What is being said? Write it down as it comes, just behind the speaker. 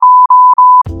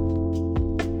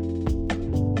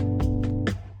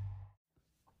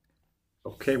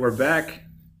Okay, we're back.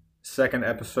 Second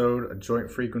episode of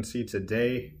Joint Frequency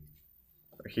today.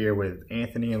 We're here with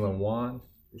Anthony and Lawan.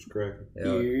 What's correct?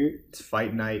 It's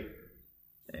fight night.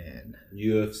 And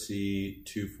UFC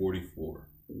 244.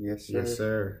 Yes, sir. yes,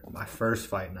 sir. My first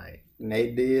fight night.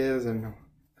 Nate Diaz and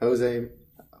Jose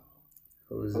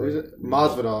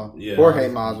Masvidal. Yeah. Jorge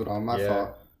Masvidal. My Yeah.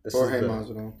 fault. This Jorge is the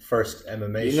Masvidal. first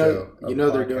MMA You show. know, of you know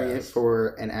the they're doing it podcast. for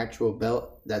an actual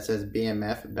belt that says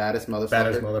BMF, baddest motherfucker.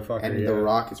 Baddest motherfucker, and yeah. The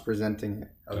Rock is presenting it.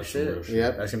 Oh, That's shit. real shit.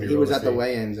 Yep. That's gonna be He was real at the sick.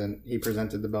 weigh-ins and he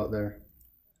presented the belt there.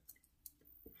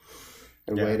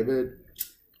 It Yeah. weighed a bit.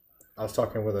 I was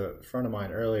talking with a friend of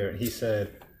mine earlier, and he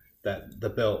said that the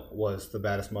belt was the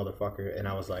baddest motherfucker, and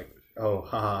I was like, "Oh,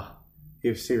 haha." He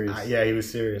was serious. Yeah, he was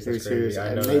serious. He was That's crazy. serious. I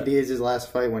And know Nate that. Diaz's last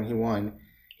fight when he won,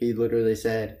 he literally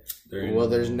said, "Well,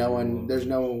 there's not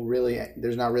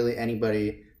really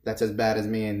anybody that's as bad as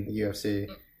me in the UFC,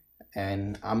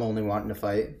 and I'm only wanting to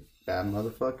fight bad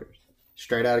motherfuckers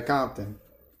straight out of Compton."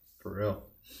 For real.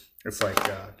 It's like,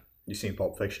 you seen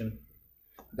Pulp Fiction?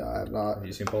 No, I have not. Have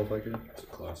you seen Pulp Fiction? It's a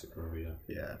classic movie,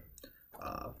 yeah.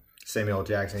 Yeah. Samuel L.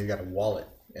 Jackson, he's got a wallet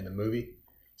in the movie. It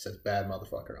says bad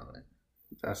motherfucker on it.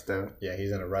 That's dope. Yeah,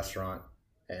 he's in a restaurant,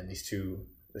 and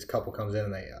this couple comes in,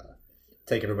 and they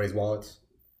take everybody's wallets.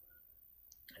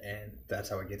 And that's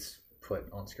how it gets put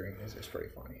on screen. It's pretty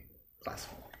funny. Classic.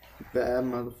 Bad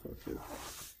motherfucker.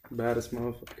 Baddest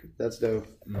motherfucker. That's dope.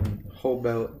 Whole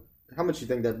belt. How much you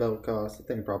think that belt costs? I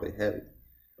think probably heavy.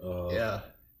 Yeah.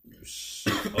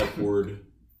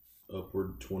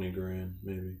 Upward 20 grand,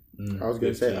 maybe. I was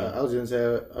gonna say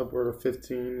 15. upward of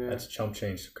 15. That's chump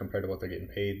change compared to what they're getting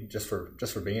paid just for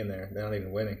being there. They're not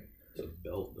even winning. It's a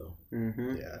belt, though.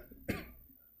 Mm-hmm. Yeah. You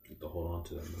have to hold on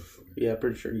to that motherfucker. Yeah,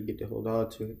 pretty sure you get to hold on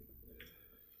to it.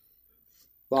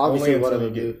 Well, obviously, Only what until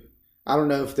do you they do? I don't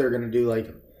know if they're gonna do like,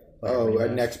 a a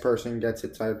rematch. next person gets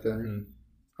it type thing.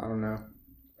 I don't know.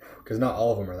 Because not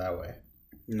all of them are that way.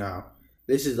 No,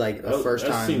 this is like the first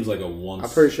that time. seems like a once. I'm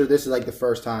pretty sure this is like the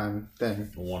first time thing.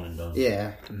 a one and done.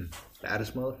 Yeah,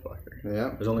 Baddest motherfucker. yeah.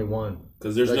 There's only one.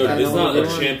 Because there's Like, no. I It's know not a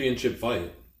everyone- championship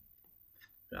fight.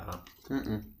 Nah.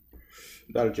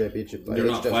 Not a championship fight. They're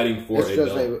It's not just- fighting for it's a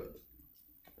just belt.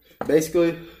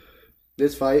 basically,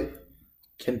 this fight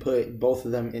can put both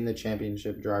of them in the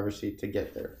championship driver's seat to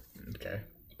get there. Okay.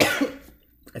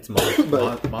 It's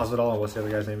Masvidal, and what's the other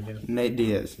guy's name again? Nate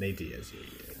Diaz. Nate Diaz.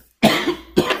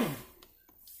 Yeah.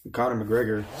 Conor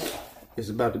McGregor is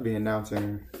about to be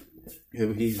announcing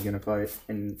who he's going to fight.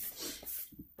 And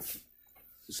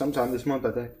sometime this month,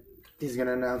 I think, he's going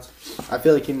to announce. I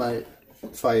feel like he might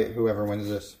fight whoever wins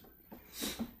this.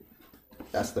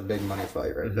 That's the big money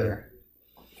fight right there.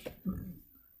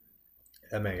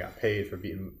 That man got paid for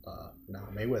beating.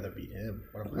 Mayweather beat him.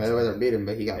 What am I Mayweather saying? beat him,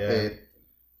 but he got Yeah. paid.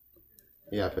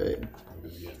 He got paid.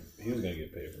 He was going to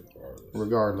get paid regardless.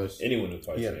 Regardless. Anyone who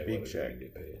fights He had a big Mayweather is check. going to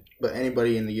get paid. But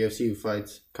anybody in the UFC who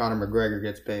fights Conor McGregor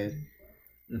gets paid.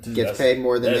 Gets That's- paid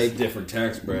more than That's they different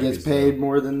tax brackets. gets paid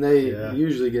more than they Yeah.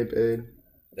 usually get paid.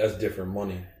 That's different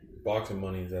money. Boxing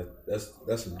money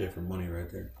that's some different money right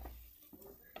there.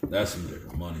 That's some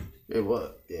different money. It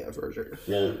was, yeah, for sure.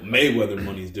 Well, Mayweather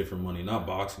money is different money, not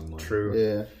boxing money. True.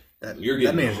 Yeah. You're That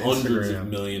getting man's hundreds Instagram. of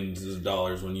millions of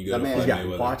dollars when you go That to man's fight He's got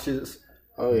Mayweather. watches.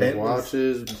 Oh yeah, Bentleys,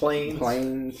 watches,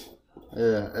 planes.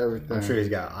 yeah, everything. I'm sure he's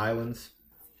got islands.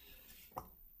 I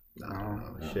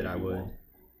don't know. Shit, I would.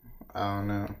 I don't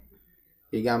know.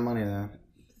 He got money though.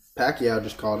 Pacquiao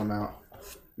just called him out.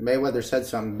 Mayweather said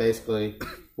something basically.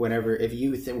 Whenever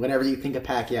you think of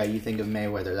Pacquiao, you think of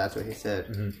Mayweather. That's what he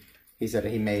said. He said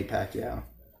he made Pacquiao,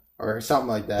 or something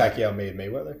like that. Pacquiao made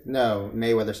Mayweather? No,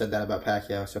 Mayweather said that about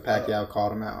Pacquiao, so Pacquiao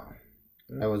called him out.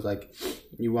 It was like,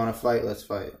 "You want to fight? Let's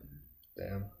fight."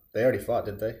 Damn. They already fought,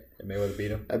 didn't they? And Mayweather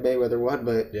beat him? Mayweather won,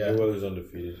 but Yeah. Mayweather's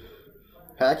undefeated.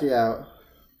 Pacquiao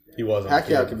He was on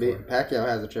Pacquiao TV can beat. before. Pacquiao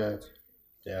has a chance.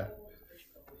 Yeah.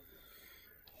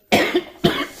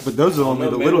 But those are only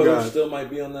No, the little Mayweather guys. still might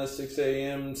be on that 6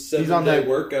 a.m. on 7-day that-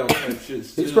 workout type shit.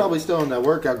 He's still. probably still in that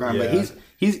workout grind, but Yeah.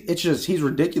 he's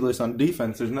ridiculous on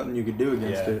defense. There's nothing you could do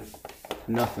against Yeah. it.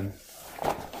 Nothing.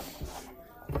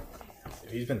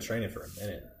 He's been training for a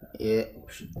minute. Yeah,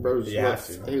 bro. He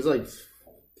has to. He's like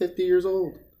 50 years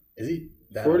old. Is he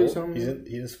that 40 old? something? He's in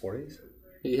his 40s?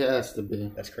 He has to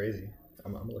be. That's crazy.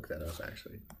 I'm going to look that up,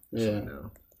 actually. Yeah,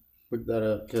 No. look that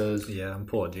up because Yeah, I'm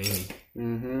pulling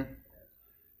Jamie.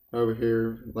 over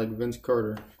here like Vince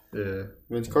Carter. Yeah.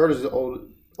 Vince Carter's the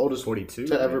oldest 42?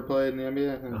 to ever play in the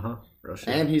NBA, I think. Uh-huh. Real shit.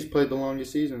 And he's played the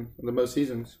longest season, the most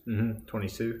seasons.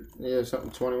 22. Yeah,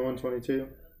 something 21, 22.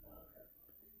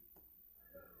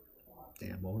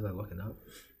 Damn, what was I looking up?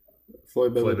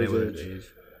 Floyd Floyd Mayweather's Mayweather's age.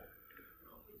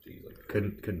 age. He's like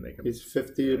Couldn't make him. He's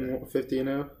 50 and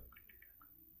 0.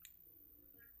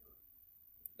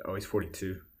 Oh, he's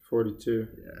 42. 42.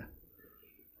 Yeah.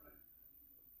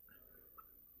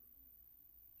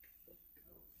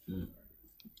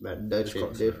 That shit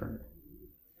close. different.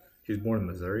 He was born in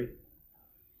Missouri.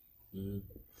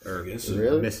 Or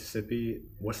Really? Mississippi.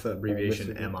 What's the abbreviation?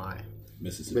 Mississippi. MI.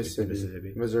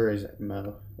 Mississippi. Missouri's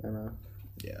MO.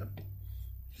 Yeah.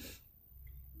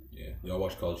 Yeah. Y'all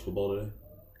watch college football today?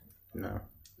 No,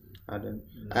 I didn't.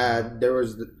 There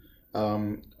was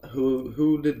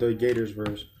who did the Gators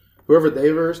verse? Whoever they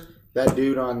versed, that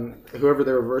dude on whoever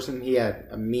they were versing, he had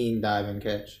a mean dive and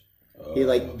catch. He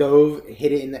like dove,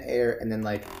 hit it in the air, and then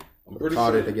like I'm pretty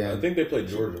caught sure. it again. I think they played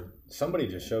Georgia. Somebody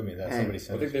just showed me that. Hank. Somebody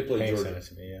sent I think they played Hank Georgia. sent it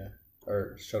to me, yeah.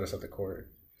 Or showed us at the court.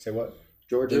 Say what? I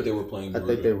Georgia. think they were playing I Georgia.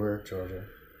 think they were. Georgia.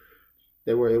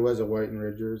 They were. It was a white and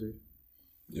red jersey.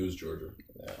 It was Georgia.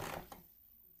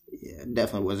 Yeah, it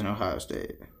definitely wasn't Ohio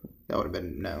State. That would have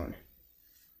been known.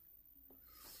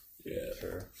 Yeah.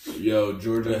 Sure. Yo,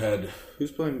 Georgia had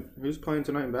Who's playing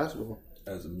tonight in basketball?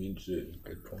 as a mean shit.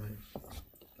 Good point.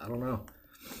 I don't know.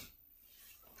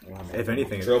 If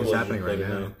anything, it's Trailblazers happening right played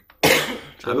now. tonight.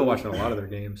 I've been watching a lot of their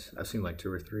games. I've seen like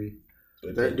 2 or 3. They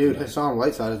That played dude, tonight. Hassan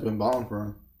Whiteside has been balling for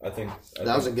him. I think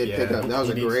That was a good yeah, pickup. That was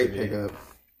he a needs great to be. pickup.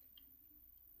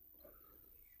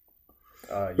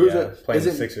 Who's playing is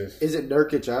the it, Sixers. Is it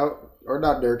Nurkic out? Or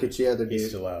not Nurkic, the other dude. He's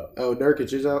still out. Oh,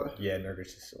 Nurkic is out? Yeah, Nurkic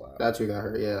is still out. That's who got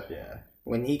hurt, yeah. Yeah.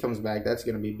 When he comes back, that's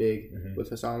going to be big Mhm. with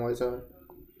Hassan Whiteside.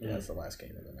 Yeah, that's the last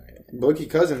game of the night. Boogie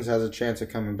Cousins has a chance of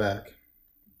coming back.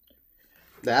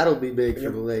 That'll be big for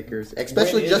the Lakers.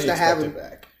 Especially When just is to he have expected him.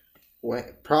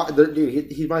 back.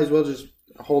 Dude, he might as well just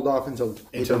hold off until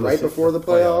either the right before the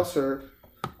playoffs or...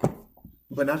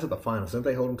 But not to the finals. Didn't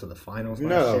they hold him to the finals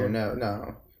last year?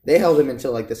 No. They held him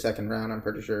until like the second round, I'm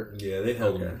pretty sure. Yeah, they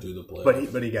held him Okay. through the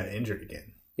playoffs. But he got injured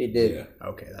again. He did. Yeah.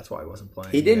 Okay, that's why he wasn't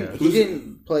playing. He didn't. Yeah. He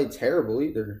didn't play terrible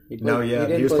either. He He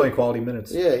was playing quality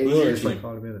minutes. Yeah, he Who's He your was was. playing team?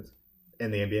 quality minutes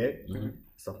in the NBA. Mhm.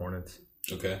 It's the Hornets.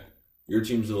 Okay. Your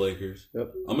team's the Lakers.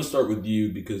 Yep. I'm gonna start with you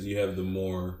because you have the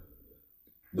more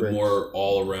Rings.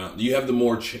 all around. You have the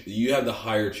more. You have the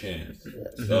higher chance.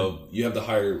 Yes. So you have the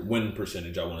higher win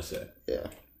percentage. I want to say. Yeah.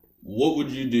 What would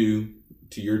you do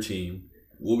to your team?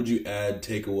 What would you add,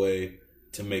 take away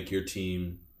to make your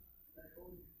team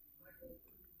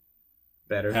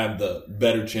Better. have the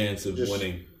better chance of Just-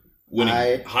 winning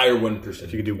higher win If you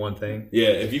percentage? could do one thing. Yeah,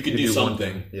 if you could do one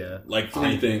something, thing, yeah. like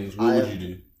 3 things, what would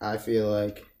you do? I feel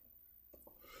like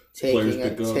Players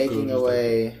pick up, taking coaches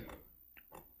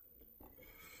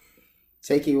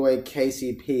away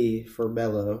KCP for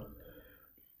Melo,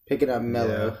 picking up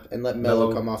Melo and let Melo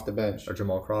Melo come off the bench Or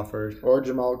Jamal Crawford. or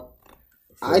Jamal.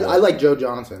 For I what? like Joe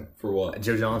Johnson. For what?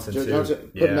 Joe Johnson, Joe too.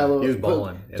 Johnson, Yeah, put Melo, he was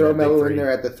balling. throw in that big Melo in three.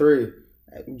 there at the 3.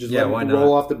 Just Yeah, let why him not?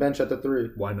 roll off the bench at the 3.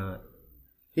 Why not?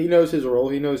 He knows his role.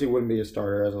 He knows he wouldn't be a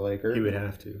starter as a Laker. He would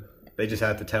have to. They just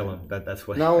have to tell him that's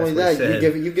what. Not only that's what that, he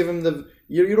said. you give him the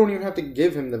you don't even have to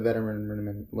give him the veteran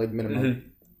minimum. Mhm.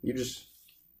 You just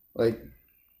like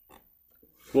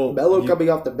Well, Melo you, coming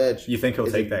off the bench. you think he'll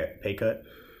Is take he- that pay cut?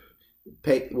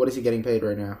 What is he getting paid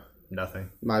right now? Nothing.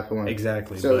 My point.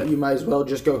 Exactly. So but you might as well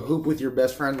just go hoop with your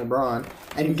best friend LeBron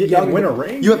and win a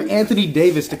ring. You have Anthony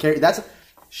Davis to carry. That's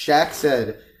Shaq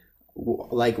said,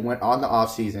 like went on the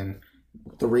off season.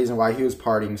 The reason why he was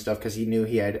partying and stuff because he knew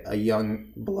he had a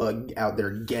young blood out there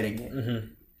getting it,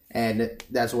 and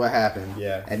that's what happened.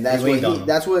 Yeah. and that's He leaned on him.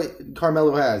 that's what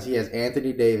Carmelo has. He has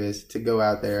Anthony Davis to go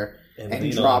out there And and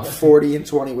lean drop on him. 40 and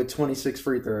 20 with 26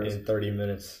 free throws in 30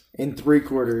 minutes, in 3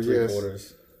 quarters. three Yes,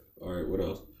 quarters. All right, what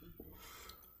else?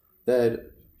 that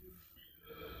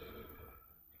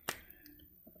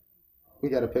we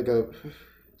got to pick up.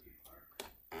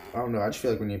 I don't know. I just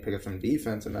feel like we need to pick up some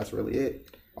defense, and that's really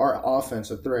it. Our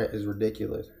offensive threat is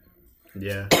ridiculous.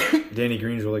 Yeah. Danny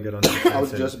Green's really good on defense. I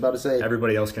was and just about to say.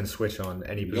 everybody else can switch on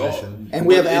any position. And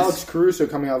we have But it's- Alex Caruso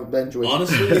coming off the bench. Which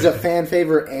Honestly- he's a fan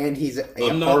favorite, and he's a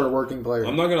I'm not- hard-working player.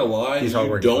 I'm not gonna lie. He's You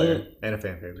hard-working player don't. and a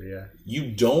fan favorite. Yeah.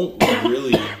 You don't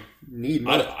really. Need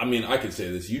more. I mean, I could say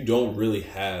this. You don't really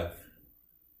have.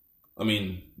 I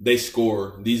mean, they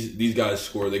score. These guys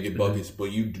score. They get buckets, but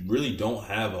you really don't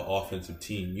have an offensive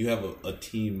team. You have a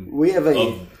team We have a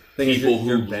of Thing is, people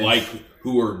your who bench-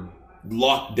 who are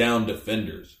locked down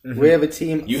defenders. we have a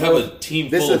team. You full have of- a team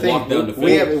This full is of the thing. locked down We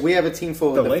defenders. have a team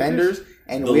full The of Lakers? defenders,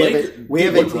 and The we Lakers,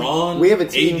 have a LeBron, we have a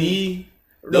team. AD.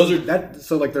 Those are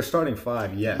so like they're starting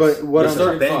 5, yes. But what They're I'm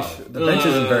starting bench, five. the bench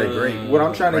isn't very great. What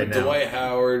I'm trying to- right now. Dwight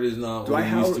Howard is not Dwight what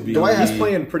he used Howard, to be. Dwight he's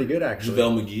playing pretty good actually.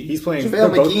 JaVale McGee. He's playing. JaVale They're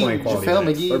both McGee- playing quality JaVale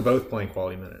minutes. McGee- They're both playing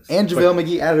quality minutes. And JaVale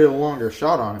McGee added a longer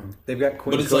shot on him. They've got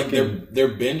Quinn But it's Cook like and- their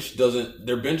bench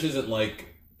isn't like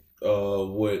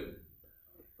what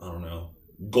I don't know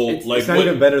gold It's, like it's not what,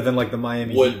 even better than like the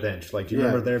Miami what- Heat bench. Like, do you Yeah.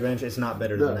 remember their bench? It's not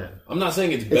better than No. that. I'm not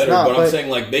saying it's better, not, but I'm but-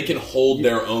 saying like they can hold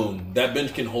their own. That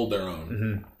bench can hold their own.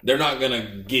 Mm-hmm. They're not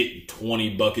gonna get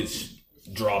 20 buckets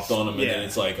dropped on them, and then Yeah.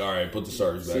 it's like, all right, put the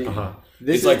starters back. See, in. Uh-huh.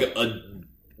 This It's like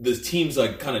the team's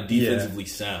like kind of defensively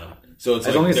sound. So it's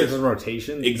As like long as there's- it's in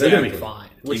rotation, they're gonna be Exactly. fine.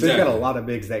 Which they've got Exactly. a lot of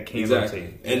bigs that can exactly,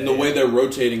 rotate. and the way they're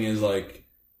rotating is like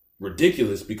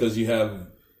ridiculous because you have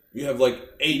like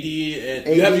AD and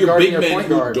you AD have your guarding big your men point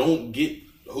who guard.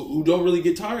 don't really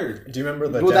get tired. Do you remember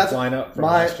the Well, depth that's lineup from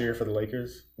my- last year for the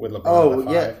Lakers with LeBron? Oh, at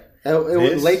the yeah. 5?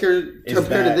 It, Lakers is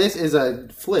compared to that this is a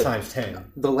flip. times 10.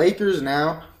 The Lakers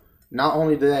now, not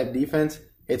only do they have defense,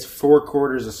 it's 4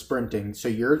 quarters of sprinting. So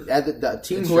you're at the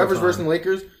team, It's whoever's showtime. versus the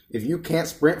Lakers, if you can't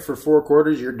sprint for 4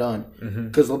 quarters, you're done.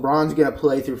 Because LeBron's going to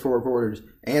play through 4 quarters.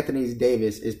 Anthony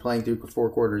Davis is playing through 4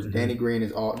 quarters. Danny Green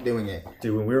is all doing it.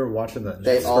 Dude, when we were watching the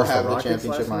They Nets all versus have the Rockets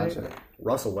championship last night, mindset.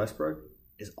 Russell Westbrook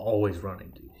is always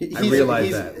running, dude. I He's, realize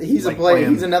he's, that. He's Like a player.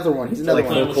 playing He's another one. He's another like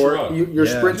one. full court. You're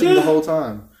Yeah. sprinting the whole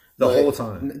time. The But whole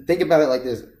time. Think about it like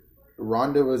this.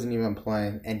 Rondo wasn't even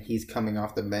playing, and he's coming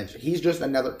off the bench. He's just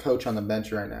another coach on the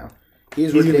bench right now.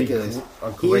 He's He's gonna be ridiculous.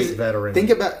 a great He's- veteran.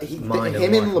 Think about mind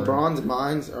him in and the locker room. LeBron's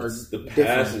minds are The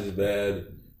pass different. is bad.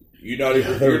 You're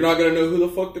not gonna know who the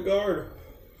fuck to guard.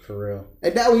 For real.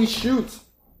 And now he shoots.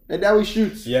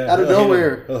 Yeah. Out of he'll hit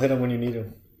nowhere. him. He'll hit him when you need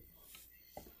him.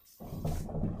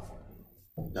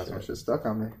 That's my shit stuck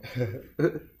on me.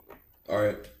 All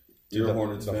right, you're a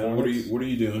Hornets the fan. Hornets? What are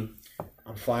you doing?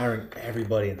 I'm firing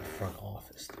everybody in the front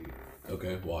office, dude.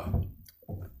 Okay, why?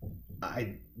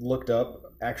 I looked up,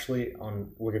 actually,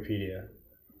 on Wikipedia,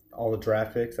 all the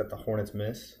draft picks that the Hornets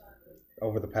miss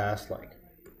over the past, like...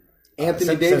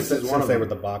 Anthony Davis since is one of they them. were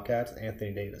the Bobcats,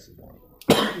 Anthony Davis is one.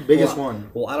 Biggest Well,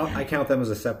 one. Well, I count them as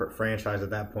a separate franchise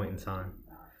at that point in time.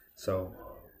 So,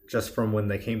 just from when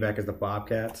they came back as the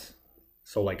Bobcats,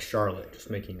 so like Charlotte, just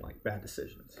making like bad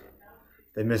decisions.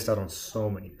 They missed out on so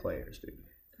many players, dude.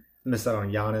 They missed out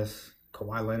on Giannis,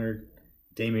 Kawhi Leonard,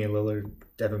 Damian Lillard,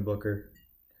 Devin Booker,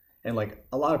 and like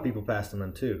a lot of people passed on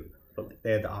them too, but like,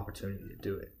 they had the opportunity to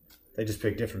do it. They just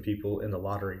picked different people in the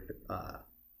lottery,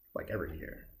 like every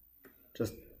year.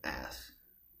 Just ass.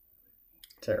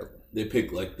 Terrible. They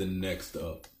pick like the next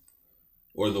up,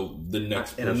 or the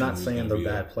next. And I'm person not who's saying gonna they're be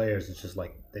bad up. players. It's just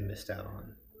like they missed out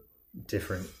on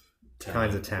different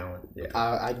kinds of talent. Yeah,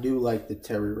 I do like the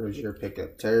Terry Rozier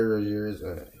pickup. Terry Rozier is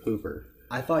a hooper.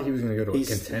 I thought he was going to go to a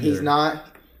contender. He's not.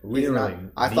 We He's didn't not. really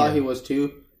I need thought him. he was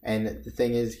too. And the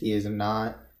thing is, he is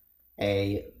not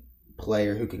a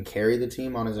player who can carry the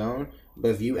team on his own.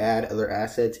 But if you add other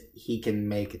assets, he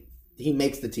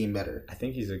makes the team better. I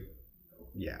think he's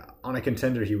on a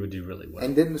contender he would do really well.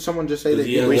 And didn't someone just say Does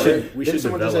they he beat have the what? Warriors? We Didn't should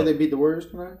someone just say develop. they beat the Warriors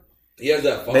tonight? He has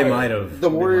that fire. They might have. The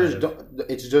They Warriors might have.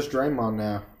 don't. It's just Draymond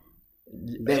now.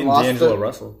 They And lost D'Angelo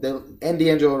Russell. And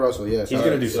D'Angelo Russell. Yes, He's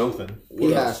going to do something. What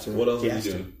He else? has to. What else He is has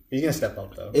he to. doing? He's going to step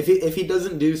up though. If he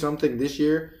doesn't do something this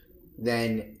year,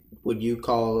 then would you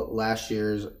call last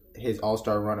year's his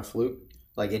All-Star run a fluke?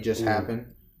 Like it just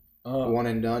happened, one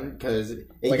and done? Because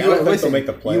Like, I don't think they'll make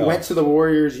the You went playoffs. to the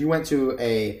Warriors. You went to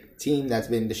a team that's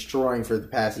been destroying for the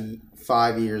past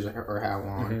 5 years or how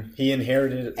long. He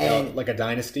inherited And- like a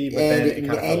dynasty, but then it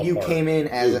kind of fell you apart. came in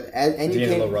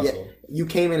Russell. you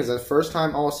came in as a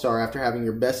first-time All-Star after having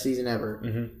your best season ever.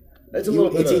 It's a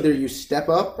little bit It's of- either you step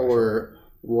up or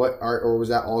or was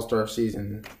that All-Star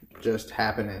season just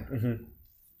happening?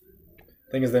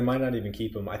 Thing is, they might not even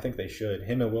keep him. I think they should.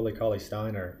 Him and Willie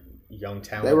Cauley-Stein are young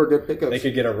talent. They were good pickups. They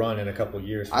could get a run in a couple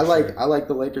years. for I like sure.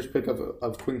 the Lakers pickup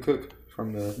of Quinn Cook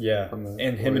from the from the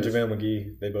and him and Warriors. JaVale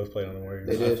McGee. They both played on the Warriors.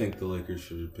 They I did. think the Lakers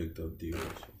should have picked up D. Rose.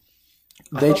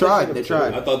 They tried. They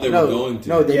tried. I thought they no, were going to.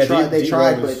 No, they Yeah, tried. They D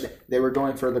tried, Rose- but they were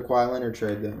going for the Kawhi Leonard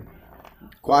trade. Then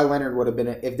Kawhi Leonard would have been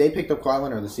if they picked up Kawhi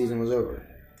Leonard, the season was over.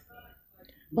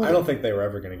 But, I don't think they were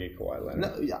ever going to get Kawhi Leonard.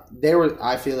 No, yeah, there was.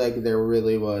 I feel like there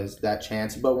really was that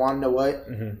chance. But want to know what?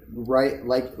 Right,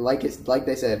 like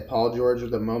they said, Paul George.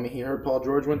 The moment he heard Paul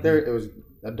George went there, it was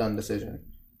a done decision.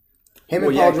 Him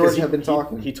and Paul 'cause George have been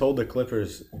talking. He told the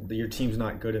Clippers that your team's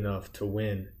not good enough to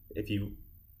win. If you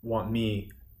want me,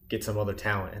 get some other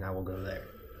talent, and I will go there.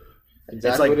 exactly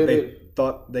It's like what it they is.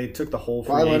 thought they took the whole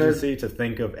free Kawhi Leonard- agency to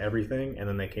think of everything, and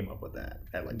then they came up with that.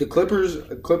 At like The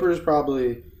Clippers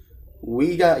probably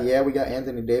We got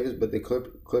Anthony Davis, but the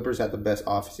Clippers had the best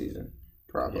offseason,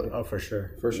 probably. Oh, for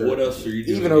sure. For sure. What else are you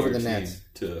doing? Even to over your the team Nets.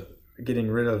 to Getting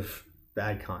rid of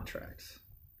bad contracts.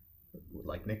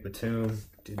 Like Nick Batum.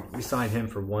 Dude, we signed him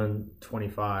for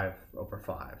 $125 over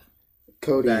 5.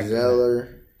 Cody Back-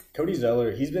 Zeller. Cody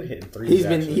Zeller, he's been hitting threes. He's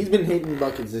actually. been hitting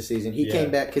buckets this season. He Yeah.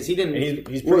 came back because he didn't. And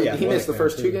he's well, pretty he missed the athletic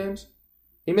first now, 2 too. games.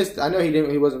 He missed. I know he didn't.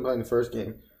 He wasn't playing the first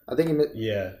game. I think he missed.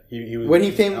 Yeah, he was When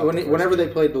he came, out the first whenever they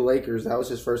game. played the Lakers, that was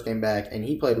his first game back, and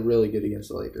he played really good against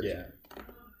the Lakers. Yeah,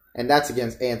 And that's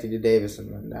against Anthony Davis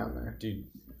and them down there. dude,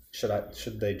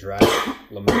 should they draft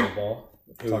LaMelo Ball?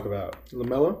 Talk about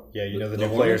LaMelo, yeah, you know the The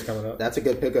new players Hornets? coming up. that's a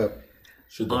good pickup.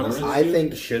 should the Honestly, Hornets I do?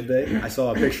 think Should they? I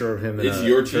saw a picture of him in It's a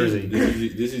your team. jersey.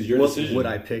 This is your decision. Would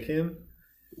I pick him?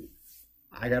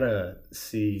 I gotta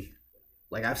see.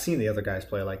 Like I've seen the other guys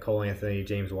play, like Cole Anthony,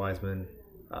 James Wiseman,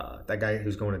 that guy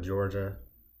who's going to Georgia.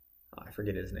 I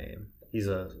forget his name. He's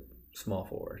a small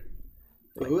forward.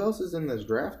 Who else is in this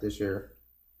draft this year?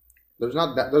 There's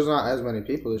not as many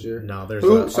people this year. No, there's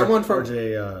Who? Someone from.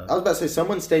 RJ. I was about to say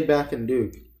someone stayed back in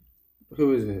Duke.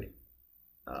 Who is it?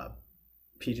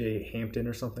 PJ Hampton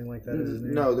or something like that is his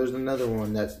name. No, there's another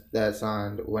one that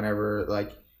signed whenever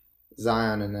like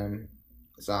Zion and them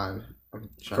signed. I'm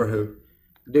trying For to- who?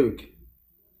 Duke.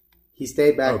 He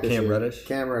stayed back. Oh, this Cam year. Reddish?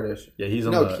 Cam Reddish. Yeah, he's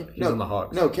on No, on the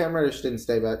Hawks. No, Cam Reddish didn't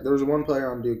stay back. There was one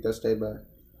player on Duke that stayed back.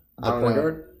 the I don't point know.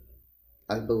 guard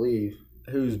I believe.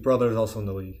 whose brother is also in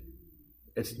the league.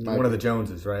 It's Might one of be. the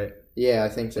Joneses, right? Yeah, I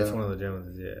think so. It's one of the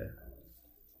Joneses. Yeah.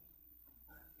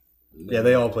 Yeah,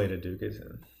 they all played at Duke. Isn't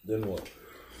it? Then what?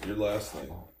 Your last thing.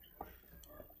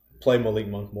 Play Malik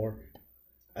Monk more.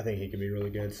 I think he could be really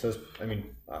good. So,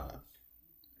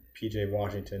 PJ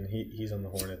Washington, he's on the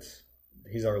Hornets.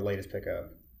 He's our latest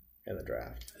pickup in the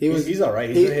draft. He's all right.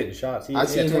 He's been hitting shots. He I had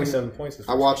seen him- 27 points. This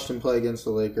I watched him play against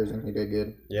the Lakers and he did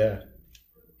good. Yeah.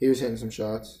 He was hitting some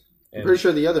shots. I'm And- pretty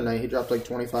sure the other night he dropped like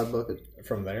 25 buckets.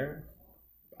 From there,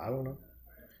 I don't know.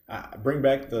 Bring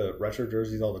back the retro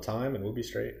jerseys all the time, and we'll be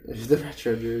straight. The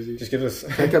retro jersey. Just give us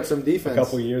Pick up some defense. a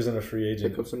couple years in a free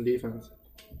agent. Pick up some defense.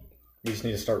 We just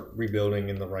need to start rebuilding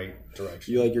in the right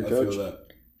direction. You like your I coach? feel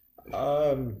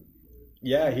that.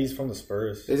 Yeah, he's from the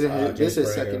Spurs. This James is his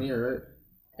Borrego. second year, right?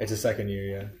 It's his second year,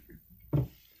 yeah.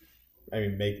 I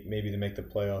mean, maybe to make the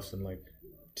playoffs in like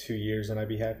 2 years, and I'd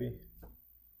be happy.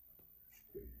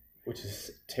 Which is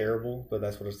terrible, but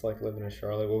that's what it's like living in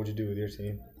Charlotte. What would you do with your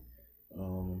team?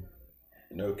 In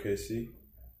OKC,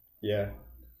 Yeah.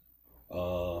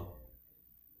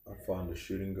 I'd find a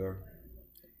shooting guard.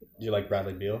 Do you like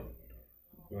Bradley Beal?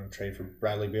 You want to trade for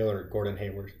Bradley Beal or Gordon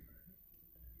Hayward?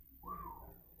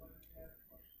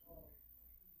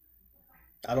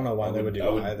 I don't know why they would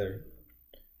do either.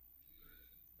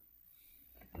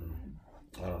 I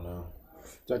don't know.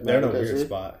 They're in a weird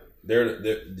spot.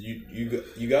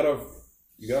 You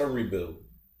gotta rebuild.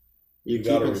 You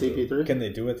gotta keeping rebuild. CP3? Can they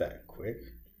do it that quick?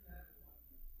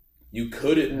 You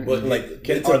couldn't, but Like,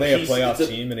 it's are they a piece- playoff it's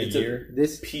team in a it's year?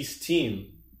 This Peace team.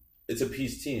 It's a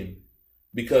peace team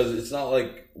because it's not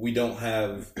like we don't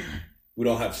have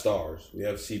stars. We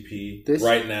have CP This-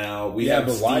 right now. We Yeah, have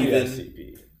but why do you have Steven.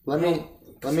 CP? let me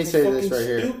It's say fucking this right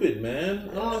here. Stupid, man.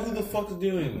 I don't know who the fuck is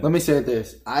doing that. Let me say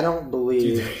this. I don't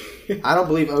believe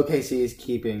OKC is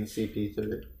keeping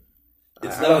CP3.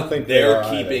 It's I don't not think they're they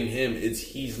are keeping him. It's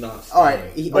he's not. All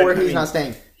right, staying. But, or I he's mean, not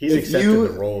staying. He's If accepted you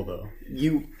the role though,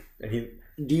 you and he.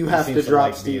 do you He have seems to to drop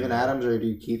like being Steven there. Adams or do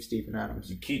you keep Steven Adams?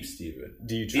 You keep Steven.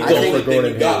 Do you He's trade the I only think- for thing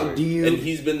Gordon you got, Hayward? Do you- and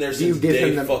he's been there do you since give day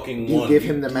him the- fucking do you one. give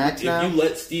him the max now? If you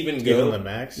let Steven Give him go, the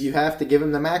max? You have to give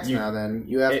him the max You- now. Then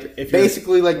you have to if you're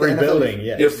basically like the rebuilding, NFL,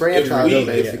 yeah. your If franchise. rebuilding,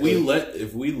 yeah. basically,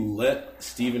 if we let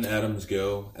Steven Adams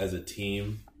go as a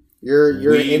team, you're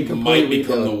we in complete might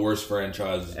become rebuild. the worst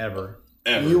franchise ever.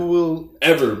 ever. You will.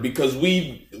 Ever because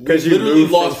we you literally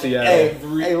moved from lost Seattle.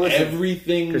 Hey, listen.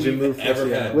 everything 'Cause you we've moved from ever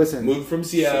Seattle. had. Listen. Moved from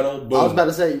Seattle. Boom. I was about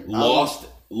to say lost.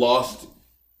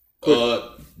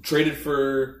 Traded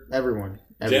for everyone.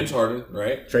 James Harden,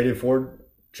 right?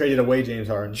 Traded away James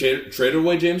Harden. Traded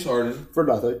away James Harden. for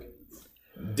nothing.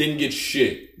 Didn't get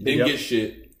shit. Didn't Yep. get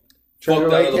shit. Traded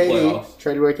Fucked out away of the KD. playoffs.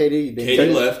 Traded away KD. You didn't KD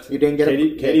get left. You didn't get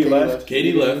KD left. KD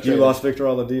You didn't left. You trade lost Victor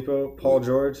Oladipo, Paul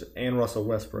George, and Russell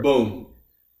Westbrook. Boom.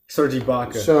 Serge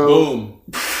Ibaka. So Boom.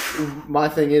 my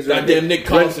thing is Goddamn Nick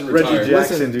Collison Reggie retired.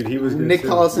 Jackson, Listen, dude, he was good Nick too.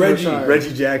 Collison Reggie- retired.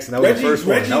 Reggie Jackson, that was the first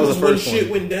one. Reggie That was the when first shit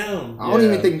one. went down. I don't Yeah.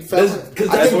 even think Felton. Because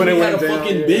I that's think when it we had went a down,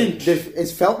 fucking yeah. bench.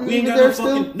 Is Felton We ain't even got there no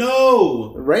still? fucking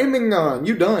no. Raymond gone.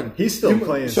 You done? He's still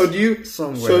playing So do you?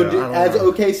 somewhere. So I don't know.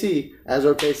 as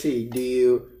OKC, do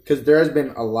you? Because there has been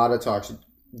a lot of talks.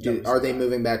 Are they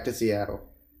moving back to Seattle?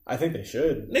 I think they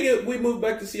should. Nigga, we moved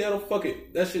back to Seattle. Fuck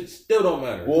it. That shit still don't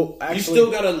matter. Well, actually, you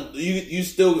still gotta.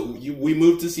 We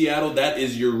moved to Seattle. That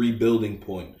is your rebuilding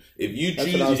point. If you That's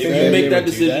choose, what I was if saying. you make They that would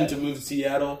do decision that. to move to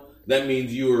Seattle, that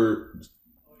means you're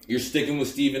sticking with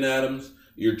Steven Adams.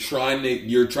 You're trying to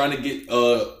get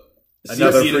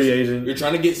Another CP free agent. You're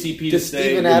trying to get CP to Does stay.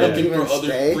 Steven You're Adams looking for even other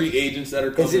stay? free agents that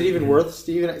are coming. Is it even worth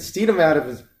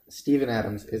Steven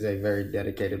Adams is a very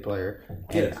dedicated player, and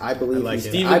Yes. I believe I like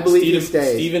he, him. I believe he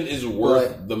stays. Steven is worth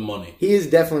But- the money. He is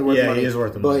definitely worth Yeah, money. he is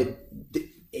worth the but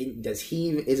money. does he?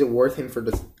 Is it worth him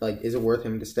Is it worth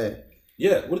him to stay?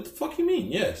 Yeah. What the fuck you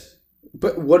mean? Yes.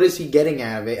 But what is he getting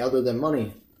out of it other than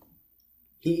money?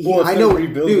 Well, it's I know,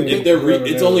 rebuilding. dude.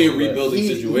 It's only a But rebuilding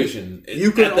he- situation.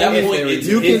 you can At that only- point, it's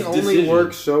You his can only decision.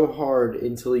 work so hard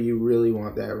until you really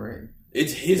want that ring.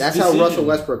 It's his. That's decision. how Russell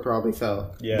Westbrook probably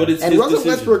felt. Yeah. But it's And his Russell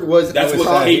decision. Westbrook was That's what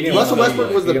top- KD Russell felt Westbrook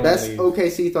like. was the He don't best leave.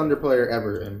 OKC Thunder player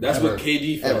ever. That's ever, what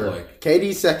KD felt ever. like.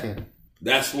 KD second.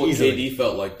 That's what Easily. KD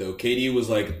felt like, though. KD was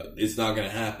like, "It's not going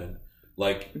to happen."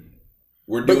 Like,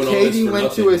 we're But doing all this KD for went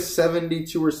nothing. to a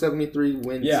 72 or 73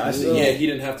 win. Yeah, I team. see. Yeah, he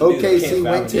didn't have to. do that. OKC Can't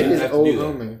went foul to him. He his didn't have to old do that.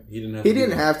 homie. He didn't have. He to do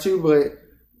didn't that. have to, but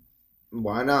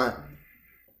why not?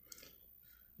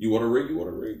 You want a rig? You want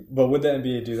a rig? But would the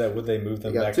NBA do that? Would they move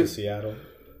them They got back to. to Seattle?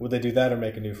 Would they do that or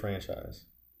make a new franchise?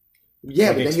 Yeah,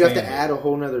 Like but then you have to expand it. add a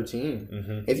whole nother team.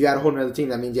 Mm-hmm. If you add a whole nother team,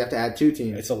 that means you have to add two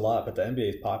teams. It's a lot, but the NBA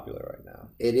is popular right now.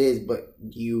 It is, but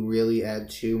do you really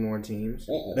add two more teams?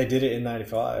 They did it in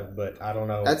 '95, but I don't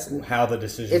know That's- how the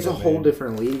decision. It's a whole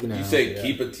different league now. You say yeah.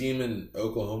 keep a team in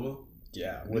Oklahoma?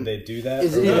 Yeah, would they do that?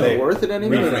 Is or it would even they worth it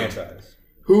anymore? Re-franchise.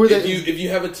 Who are they? If you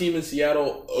have a team in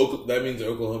Seattle, that means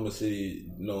Oklahoma City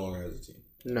no longer has a team.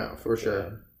 No, for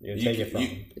sure. You can take it from.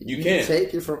 You can't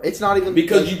take it from. It's not even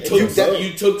because like,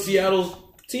 you took Seattle's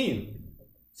team.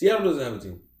 Seattle doesn't have a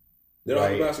team. They don't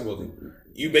have a Right. basketball team.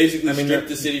 You basically stripped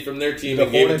the city from their team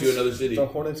and gave it to another city. The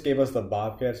Hornets gave us the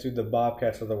Bobcats, dude. The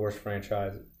Bobcats are the worst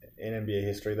franchise in NBA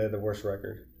history. They had the worst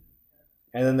record.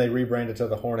 And then they rebranded to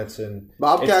the Hornets, and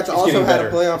Bobcats it's also getting had a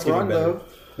better. playoff It's getting run, better.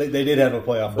 though. They did have a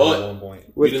playoff But- run at one point.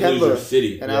 with you didn't lose Kemba your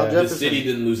city. and Al Yeah. The Jefferson. city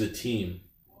didn't lose a team.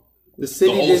 The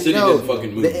city The whole didn't city know. didn't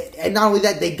fucking move. And not only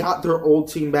that, they got their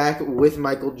old team back with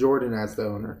Michael Jordan as the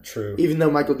owner. True. Even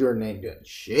though Michael Jordan ain't doing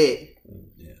shit.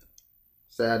 Yeah.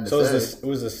 Sad to So say. it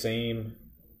was the same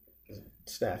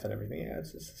staff and everything. Yeah,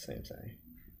 it's the same thing.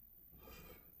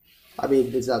 I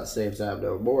mean, it's not the same time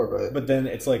no more, but But then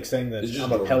it's like saying that It's just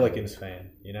I'm a normal. Pelicans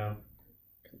fan, you know?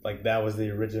 Like that was the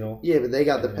original. yeah, but they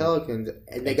got the Pelicans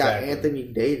and they got Exactly. Anthony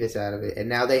Davis out of it, and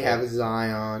now they have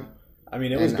Zion. I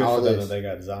mean, it was And good all for them this. that they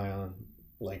got Zion.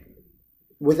 Like,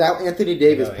 Without Anthony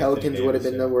Davis, Without Pelicans Anthony would have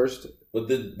Davis, been the yeah. worst. But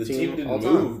the Team team all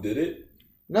didn't time. move, did it?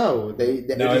 No, they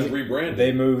They No, just it- rebranded.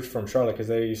 they moved from Charlotte because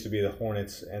they used to be the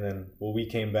Hornets, and then we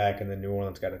came back, and then New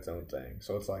Orleans got its own thing.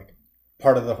 So it's like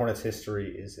part of the Hornets'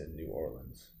 history is in New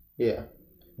Orleans, yeah.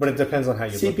 but it depends on how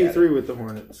you look at CP3 it. with the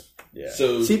Hornets. Yeah,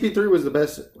 So CP3 was the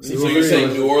best. so you're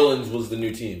saying New Orleans was the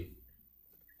new team?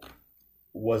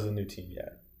 was a new team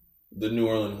yet. The New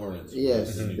Orleans Hornets. Yes,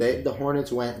 was the new they team. the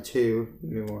Hornets went to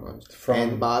New Orleans, From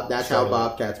and that's Charlotte. how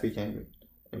Bobcats became. in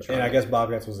And Charlotte. I guess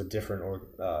Bobcats was a different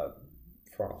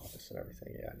front office and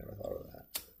everything. Yeah, I never thought of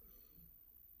that.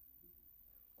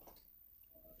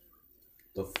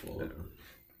 The fuck.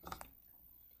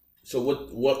 So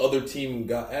what other team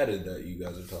got added that you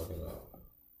guys are talking about?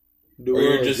 New Or you're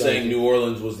Orleans just got saying it. New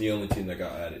Orleans was the only team that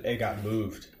got added? It got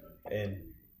moved and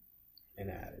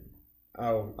added.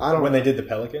 Oh, I don't when know. they did the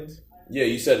Pelicans. Yeah,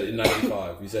 you said it in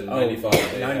 95. You said in 95.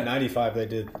 they had- 95 they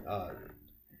did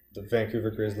the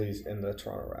Vancouver Grizzlies and the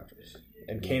Toronto Raptors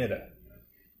in Canada.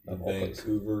 The Of all places.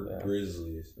 Vancouver Yeah.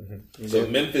 Grizzlies. Mm-hmm. So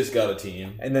Memphis got a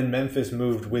team. And then Memphis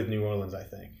moved with New Orleans, I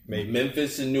think. Maybe.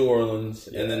 Memphis and New Orleans,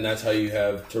 and then that's how you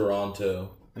have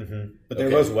Toronto. But there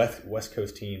Okay. was West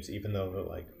Coast teams, even though they're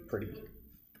like pretty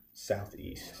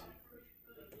southeast.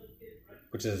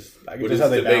 Which is, I But guess, how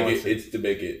they to make balance it, it. it's to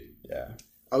make it. Yeah.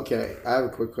 Okay, I have a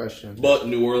quick question. But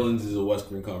New Orleans is a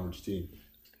Western Conference team.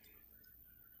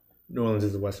 New Orleans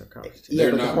is the Western Conference team. Yeah,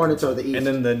 They're but the not- Hornets are the East.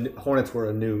 And then the Hornets were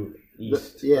a new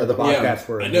East. yeah, the the- Bobcats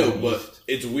were a I know, new but East.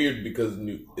 it's weird because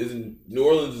New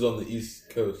Orleans is on the East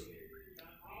Coast.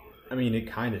 I mean, it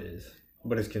kind of is.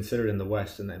 But it's considered in the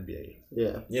West in the NBA.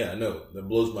 yeah, Yeah, I know. That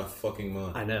blows my fucking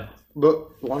mind. I know.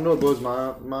 but want to know what blows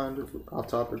my mind? Off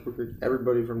topic, real quick.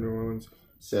 Everybody from New Orleans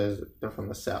says they're from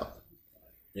the South.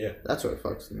 Yeah. That's what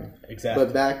fucks with me. Exactly.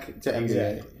 But back to NBA.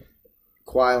 Exactly.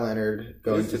 Kawhi Leonard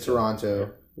going Is to the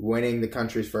Toronto, winning the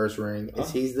country's first ring.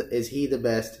 Is he the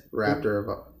best Raptor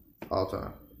of all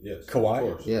time? Yes. Kawhi?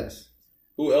 Of course. Yes.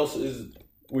 Who else is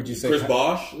Would you say Chris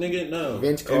Bosh, nigga? No.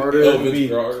 Vince Carter. Oh,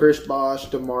 Vince Carter. Chris Bosh,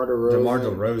 DeMar DeRozan. DeMar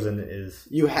DeRozan is.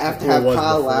 You have to who it have was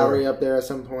Kyle before. Lowry up there at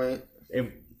some point.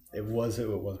 It was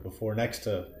who it was before. Next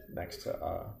to.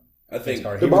 I think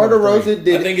Carter. He DeMar was number three. DeRozan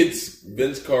did. I think it's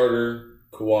Vince Carter,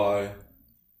 Kawhi,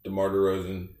 DeMar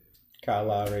DeRozan. Kyle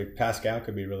Lowry, Pascal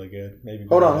could be really good. Maybe.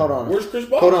 Hold on. Where's Chris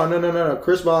Bosh? Hold on. No.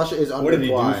 Chris Bosh is under What did he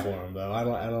Kawhi. do for him though? I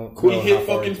don't. He know hit how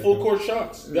far fucking he took full him. court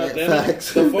shots. God damn it.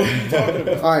 Facts. The fuck are you talking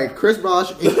about? All right, Chris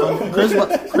Bosh is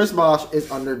Chris Bosh is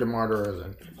under DeMar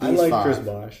DeRozan. I He's like 5. Chris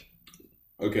Bosh.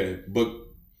 Okay, but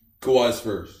Kawhi's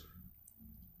first.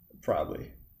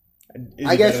 Probably. Is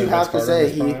I he guess better you than have Vince to Carter in say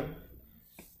his he- prime?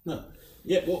 No.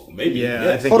 Yeah, well, maybe. Yeah,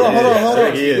 yes. I think Hold on. he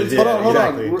is. Hold on.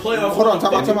 Exactly. Playoff Hold on.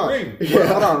 Time Hall of out. Fame ring. Yeah,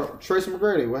 hold on. Tracy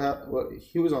McGrady. What?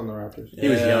 He was on the Raptors. He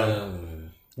was Yeah.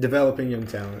 Developing young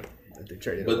talent that they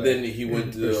traded But away. then he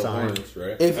went to Or the signed. Hornets,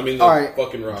 right? If- I mean, the all right.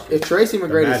 fucking Rockets. If Tracy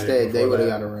McGrady Magic stayed, they before would have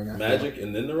that. got a ring. I think. Magic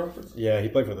and then the Rockets? Yeah, he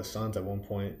played for the Suns at one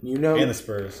point. You know, And the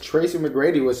Spurs. Tracy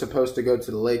McGrady was supposed to go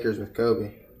to the Lakers with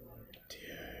Kobe.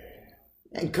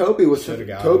 And Kobe was Should've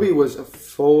got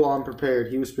full on prepared.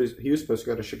 He was supposed to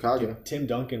go to Chicago. Tim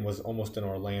Duncan was almost in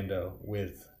Orlando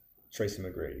with Tracy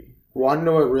McGrady. Want to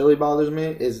know what really bothers me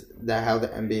is that how the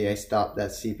NBA stopped that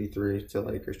CP3 to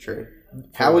Lakers trade.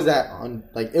 How was that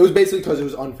it was basically because it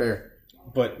was unfair.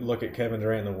 But look at Kevin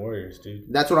Durant and the Warriors, dude.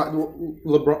 That's what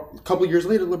LeBron. A couple years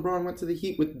later, LeBron went to the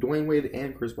Heat with Dwayne Wade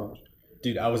and Chris Bosh.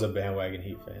 Dude, I was a bandwagon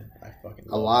Heat fan. I fucking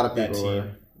A lot of that people team.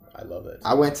 were. I love that.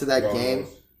 I went to that Bron game.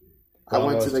 was. I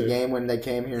went to was the too. game when they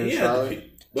came here in He had to Charlotte.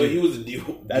 be. But he was a D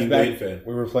That's Wade back. fan.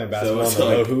 We were playing basketball it's in the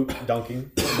low like- hoop, dunking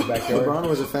in the backyard. LeBron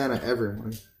was a fan of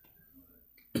everyone.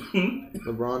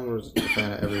 LeBron was a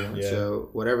fan of everyone. Yeah. So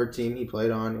whatever team he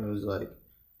played on,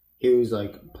 he was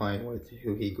playing with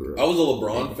who he grew I up. was a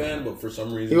LeBron fan, but for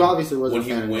some reason, He obviously was when a he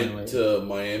fan of went Dwayne to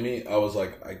Miami, I was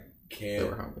like, I They were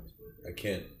can't, homies. I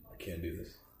can't do this.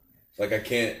 Like, I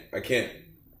can't.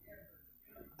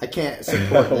 I can't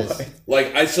support this.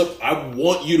 Like, I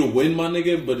want you to win, my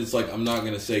nigga, but it's like I'm not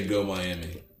gonna say go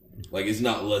Miami. Like, it's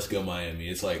not let's go Miami.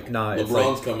 It's like Nah, it's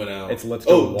LeBron's like- coming out. It's let's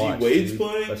go oh, watch. D Wade's dude.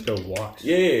 playing. Let's go watch.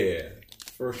 Yeah,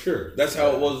 for sure. That's how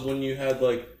it was when you had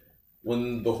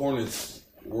when the Hornets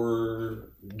were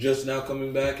just now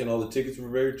coming back and all the tickets were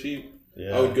very cheap.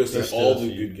 Yeah, I would go see they're all still the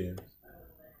cheap. good games.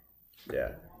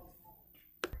 Yeah.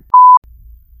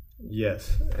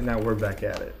 Yes, and now we're back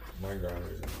at it. My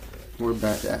grinders. We're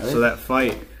back at it. So that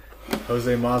fight,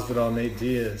 Jose Masvidal, Nate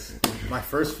Diaz, my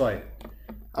first fight.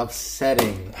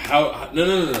 Upsetting. How?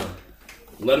 No.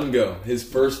 Let him go. His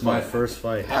first My fight. first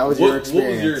fight. How was What your was your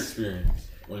experience? experience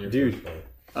on your Dude. first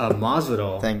fight?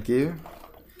 Masvidal Thank you.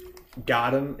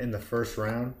 got him in the first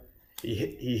round. He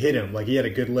hit him like he had a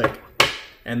good lick,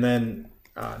 and then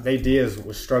Nate Diaz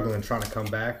was struggling trying to come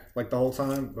back the whole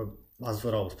time, but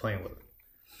Masvidal was playing with him.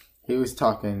 He was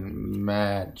talking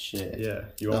mad shit. Yeah,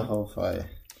 you The want? whole fight.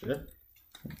 Yeah.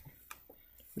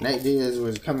 Nate Diaz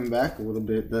was coming back a little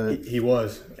bit, but He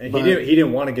was, and But- he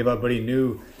didn't want to give up, but he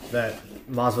knew that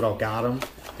Masvidal got him,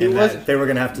 and was- that they were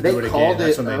gonna have to they do it again. called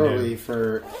That's it when they early knew.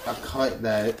 for a cut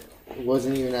that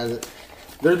wasn't even as.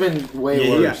 There's been way Yeah,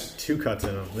 he got worse. 2 cuts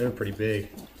in him. They were pretty big,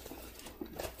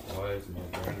 Why is my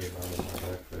bracket not in my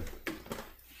backpack?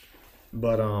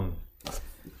 but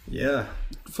yeah.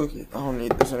 Fuck it, I don't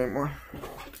need this anymore.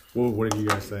 Well, what did you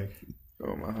guys think?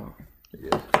 Oh my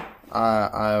god.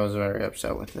 I was very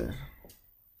upset with it.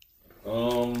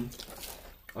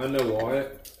 I know why.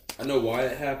 I know why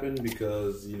it happened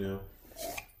because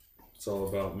it's all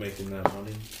about making that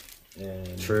money.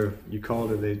 And True, you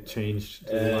called it. They changed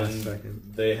to the last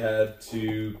second. they had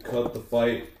to cut the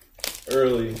fight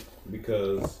early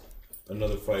because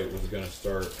another fight was going to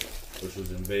start, which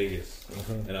was in Vegas.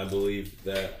 And I believe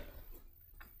that,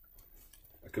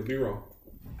 I could be wrong,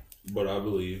 but I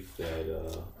believe that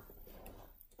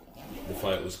the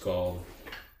fight was called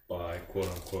by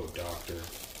quote-unquote doctor.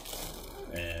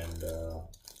 And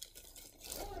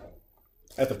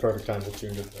At the perfect time to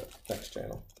tune to the next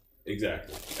channel.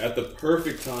 exactly. At the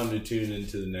perfect time to tune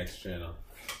into the next channel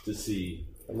to see.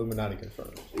 Illuminati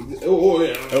confirmed. Oh,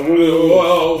 yeah.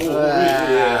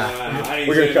 I ain't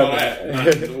We're saying gonna all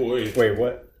cut that. Wait. Wait,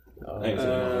 what? I ain't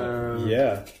saying all that.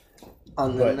 Yeah,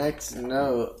 On the But- next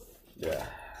note, yeah.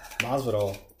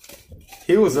 Masvidal.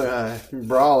 he was a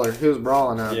brawler. He was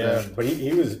brawling out Yeah, there. but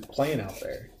he was playing out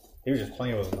there. He was just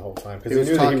playing with him the whole time because He he was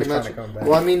knew that he talking was trying much. to come back.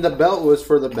 Well, I mean, the belt was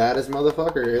for the baddest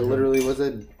motherfucker. It literally was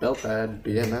a belt that had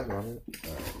BMF on it.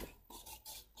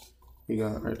 You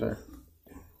got it right there.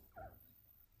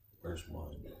 Where's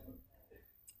mine?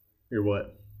 You're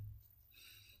what?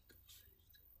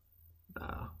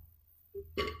 Nah.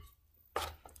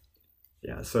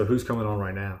 Yeah, So who's coming on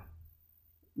right now?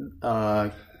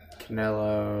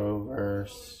 Canelo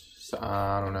versus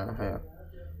I don't know. Yeah.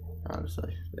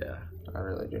 Honestly, Yeah, I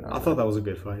really do not. I thought that was a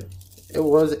good fight. It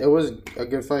was a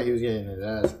good fight. He was getting his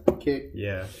ass kicked,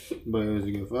 Yeah, but it was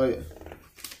a good fight.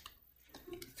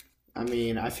 I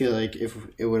mean, I feel like if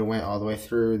it would have went all the way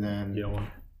through, then you know what?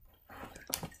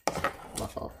 my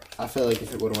fault. I feel like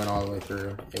if it would have went all the way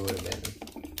through, it would have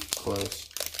been close.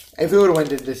 If it would have went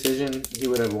to decision, he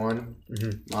would have won.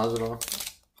 Masvidal.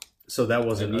 So that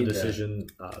wasn't I a need that. decision.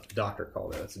 The doctor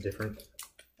called it. That's different.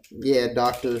 Yeah,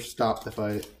 doctor stopped the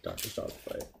fight. Doctor stopped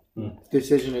the fight.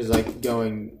 Decision is like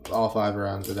going all 5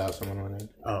 rounds without someone winning.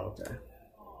 Oh, okay.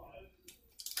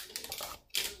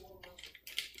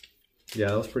 Yeah,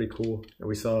 that was pretty cool. And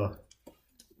we saw.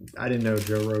 I didn't know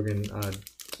Joe Rogan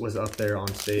was up there on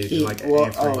stage. He- and, like, well,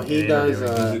 answering oh, he and does,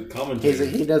 interviewing. He's a commentator.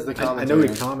 He does the I commentary. know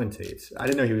he commentates. I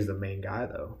didn't know he was the main guy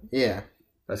though. Yeah,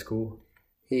 That's cool.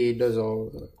 he does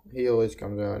all. He always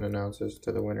comes out and announces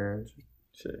to the winner.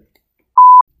 Shit.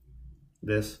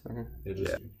 This, It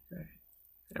just-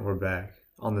 and we're back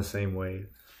on the same wave.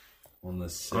 On the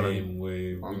same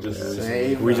wave. on We just the recently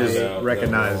same found We just out that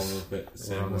recognize we're on the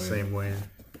We're on the same wave.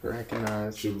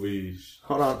 Recognize. Should we?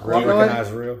 Hold on. Real Wonder recognize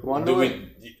what? real. Wonder Do what? we?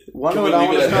 Wonder Can we what I leave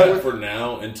want it to at start that with. for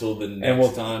now until the next And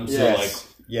we'll- time? Yes. So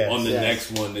Yes. like on the Yes.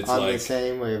 next one, it's On like the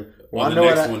same wave. on Wonder the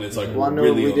what next I- one, it's like wonder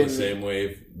really we on the didn't- same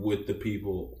wave with the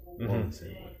people on the same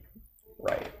wave.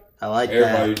 Right. I like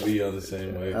Everybody that. be on the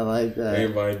same wave. I like that.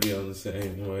 Everybody be on the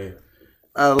same wave.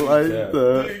 I like Yeah.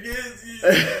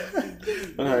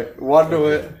 that. All right. Wonder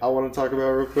what I want to talk about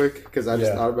real quick because I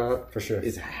just Yeah. thought about For sure.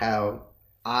 is how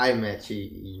I met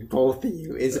you, both of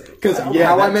you. Is because Yeah,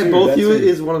 how I that met too, both that of you too.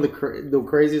 is one of the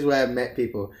craziest way I've met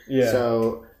people. Yeah.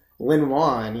 So Lin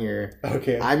Juan here,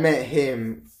 Okay. I met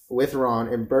him with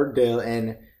Ron in Birkdale,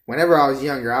 and whenever I was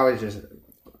younger, I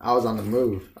was on the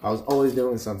move. I was always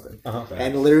doing something. Uh-huh.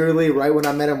 And literally, right when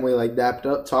I met him, we like dapped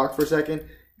up, talked for a second,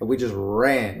 and we just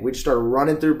ran. We just started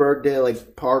running through Birkdale, like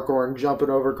parkour and jumping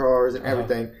over cars and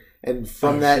everything. And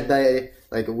from that day,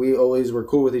 like we always were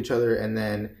cool with each other. And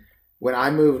then when I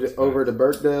moved over to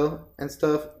Birkdale and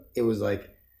stuff, it was like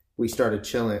we started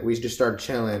chilling. We just started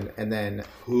chilling, and then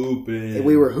Hooping.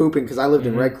 we were hooping because I lived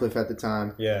in Redcliffe at the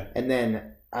time. Yeah. And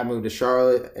then I moved to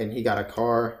Charlotte, and he got a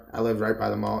car. I lived right by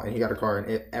the mall, and he got a car.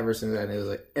 And ever since then, it was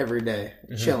like every day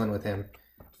chilling with him.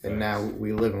 And now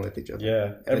we living with each other.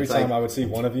 Yeah. Every it's time like- I would see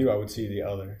one of you, I would see the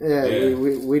other. Yeah, Yeah.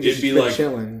 we just It'd be been like-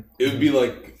 chilling. It would be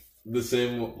like the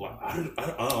same. Like,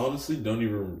 I honestly don't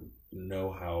even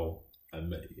know how I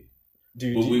met you.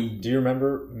 Do Well, you, do you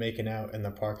remember making out in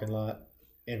the parking lot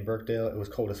in Birkdale? It was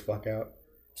cold as fuck out.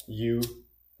 You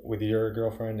with your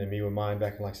girlfriend and me with mine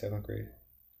back in like 7th grade.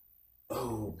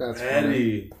 Oh, That's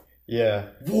Patty. Yeah.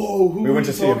 Whoa, who We were went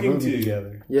to you see a talking movie to?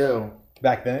 together. Yo,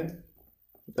 Back then,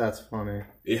 that's funny.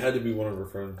 It had to be one of her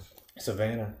friends.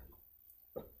 Savannah.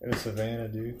 It was Savannah,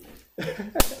 dude.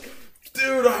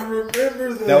 Dude, I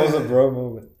remember that. That was a bro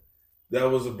moment. That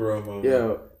was a bro moment.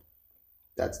 Yo,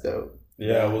 that's dope.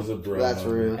 Yeah. That was a bro That's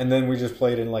moment. real. And then we just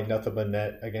played in like nothing but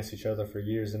net against each other for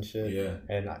years and shit. Yeah.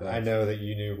 And I Facts. know that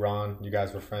you knew Ron. You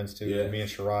guys were friends too. Yeah. Me and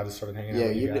Sherrod just started hanging Yeah, out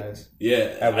with you you did- guys. Yeah,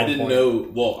 At I one didn't point.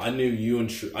 know. Well, I knew you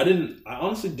and I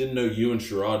honestly didn't know you and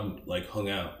Sherrod like hung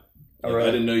out. Oh, Like, really?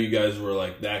 I didn't know you guys were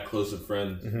like that close of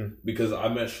friends Mhm. because I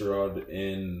met Sherrod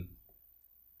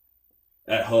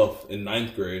at Huff in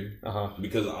 9th grade Uh-huh.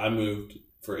 because I moved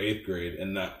for 8th grade,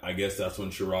 and I guess that's when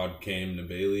Sherrod came to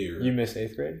Bailey. Or You missed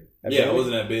 8th grade? At yeah, I Bailey?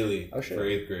 wasn't at Bailey Oh, shit. for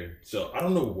 8th grade, so I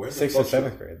don't know where the 6th fuck and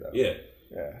 7th grade though. Yeah,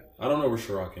 Yeah. I don't know where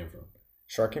Sherrod came from.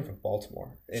 Shark came from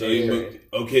Baltimore. in So 8th he grade. moved.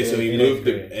 Okay, so he In moved 8th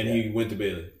grade, and he went to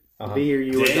Bailey. Uh-huh. The year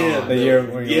you were Damn, gone, The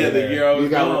year when you yeah, were the there. year I was you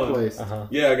got gone. replaced. Uh-huh.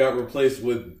 Yeah, I got replaced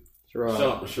with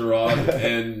Sherrod.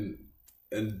 Sherrod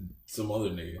and some other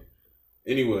nigga.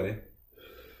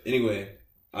 Anyway,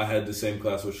 I had the same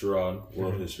class with Sherrod,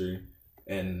 world history,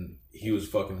 and he was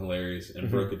fucking hilarious and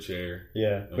broke a chair.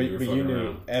 Yeah. And we were But you fucking knew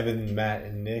around. Evan, Matt,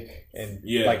 and Nick. And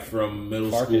Yeah, like, from middle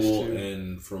Marcus, school too.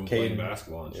 and from playing Caden.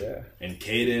 basketball and shit. yeah. And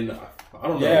Caden, I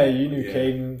don't know. Yeah, you knew Yeah.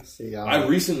 Caden. See, I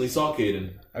recently saw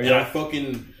Caden, Oh, and yeah? I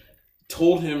fucking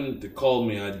told him to call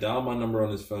me. I dialed my number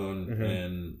on his phone, Mhm.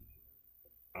 and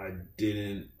I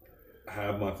didn't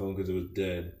have my phone because it was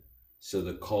dead, so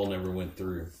the call never went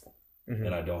through, Mhm.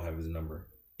 and I don't have his number.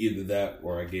 Either that,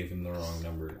 or I gave him the wrong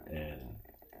number, and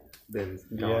been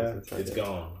Yeah. gone since I it's did.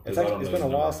 gone. 'cause It's, I like, don't it's know been a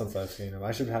his while number. since I've seen him.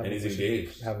 I should have And him. he's we should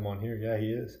engaged. have him on here. Yeah,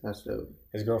 he is. That's dope.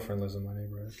 His girlfriend lives in my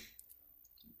neighborhood.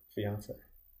 Fiance.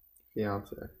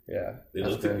 Fiance. Yeah. They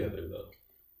That's live good. together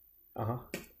though, Uh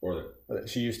or huh.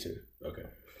 She used to. okay.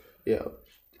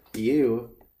 Yo,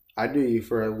 I knew you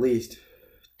for at least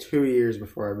 2 years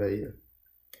before I met you.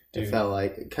 Dude. It felt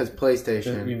like because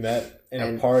PlayStation. We met in a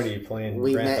And party playing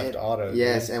we Grand met. Theft Auto.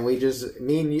 Yes, dude. and we just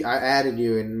me and you. I added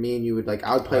you, and me and you would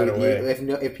I would play Right with away.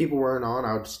 you. If people weren't on,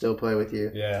 I would still play with you.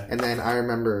 Yeah. And then I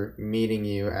remember meeting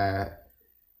you at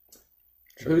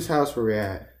whose house were we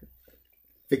at?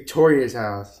 Victoria's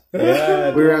house.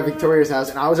 Yeah, We were at Victoria's house,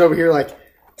 and I was over here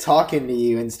talking to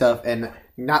you and stuff, and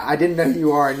I didn't know who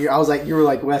you are, and you were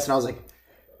like Wes, and I was like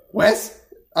Wes.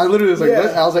 I literally was like Yeah.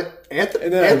 Wes. I was like Anthony.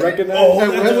 And then I Anthony. recognized. Oh,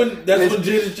 And that's when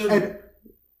Jada and- showed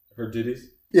her ditties.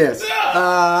 Yes.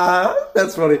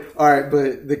 That's funny. All right,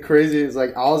 but the crazy is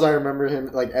all I remember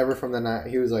him ever from the night.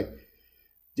 He was like,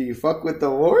 "Do you fuck with the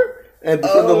war?" And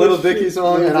from the Little shit. Dicky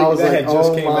song, Little and I was Dicky, that like, had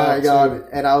just "Oh came my out, god!" too.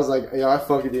 And I was like, "Yo, I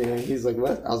fuck with you." And he's like,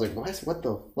 "What?" I was like, "Wes, what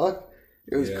the fuck?"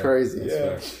 It was crazy.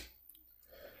 Yeah.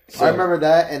 I remember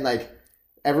that, and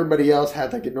everybody else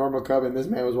had a normal cup, and this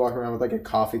man was walking around with a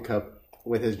coffee cup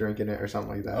with his drink in it or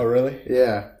something like that. Oh, really?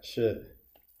 Yeah. Shit.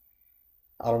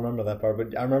 I don't remember that part,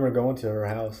 but I remember going to her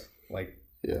house.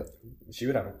 Yeah. She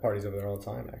would have parties over there all the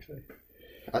time, actually.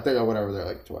 I think I went over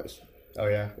there twice. Oh,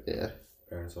 yeah? Yeah.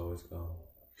 Parents always gone.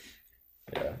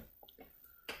 Yeah.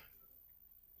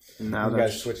 Now You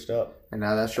guys switched up. And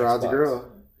now that's Sherrod's Xbox.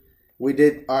 girl. We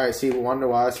did. All right, see, wonder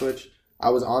why I switched? I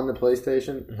was on the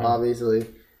PlayStation, Mm-hmm. obviously,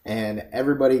 and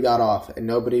everybody got off, and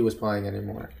nobody was playing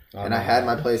anymore. And I had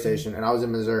my PlayStation, and I was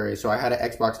in Missouri, so I had an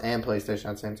Xbox and PlayStation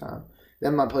at the same time.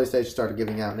 Then my PlayStation started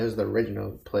giving out, and it was the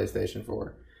original PlayStation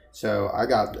 4. So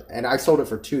I sold it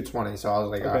for $220, so I was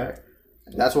like, Okay. all right.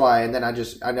 That's why, and then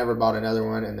I never bought another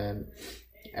one, and then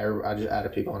I just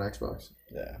added people on Xbox.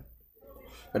 Yeah.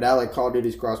 But now, Call of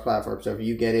Duty's cross-platform, so if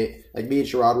you get it, me and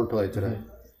Sherrod were playing today.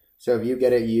 So if you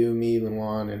get it, you, me,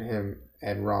 Lenwan, and him,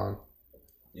 and Ron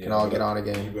can all get on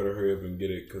You again. better hurry up and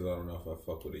get it because I don't know if I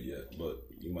fuck with it yet, but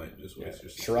you might just waste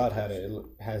your Sherrod had it.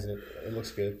 Has it. It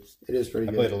looks good. It is pretty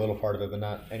I good. played a little part of it, but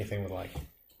not anything with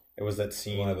it was that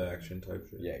scene. live action type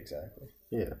shit. Yeah, exactly.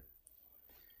 Yeah.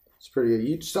 It's pretty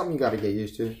good. Something you got to get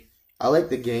used to. I like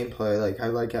the gameplay. I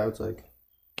like how it's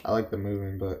I like the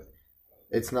moving, but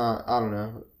it's not, I don't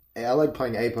know. I like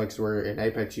playing Apex where in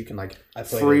Apex you can I played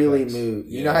freely Apex. move.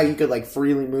 You Yeah. know how you could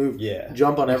freely move, Yeah.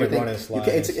 jump on You could everything. run and slide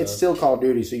It's and it's stuff. still Call of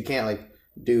Duty, so you can't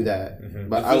do that. Mhm.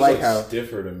 But It I feels like how.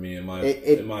 stiffer to me in my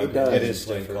It opinion. does. It is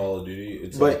playing stiffer. Call of Duty.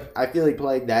 It's But I feel like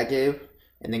playing that game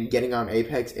and then getting on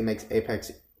Apex, it makes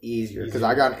Apex easier because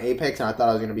I got on Apex and I thought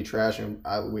I was gonna be trash and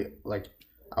I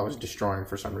was destroying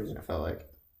for some reason. It felt like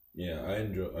yeah, I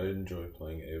enjoy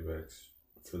playing Apex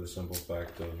for the simple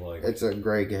fact of it's a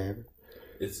great game.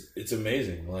 it's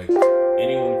amazing.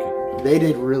 Anyone can. They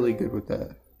did really good with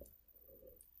that.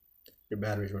 Your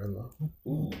battery's running low.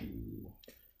 Ooh.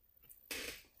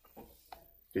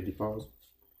 Did you pause?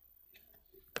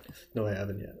 No, I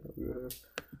haven't yet.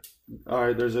 All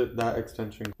right, there's that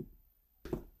extension.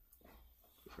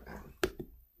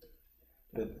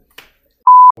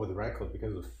 With Radcliffe,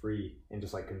 because it was free and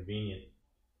just convenient,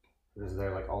 it was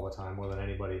there all the time, more than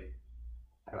anybody.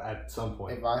 At some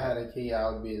point, If I had a key, I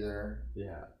would be there.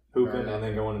 yeah, hooping Right. and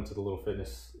then going into the little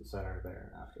fitness center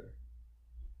there after.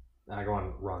 And I go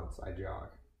on runs. I jog.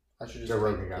 I should Joe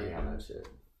Rogan got me on that shit.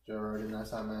 Joe Rogan,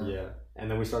 that's how man. Yeah,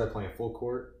 and then we started playing full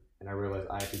court, and I realized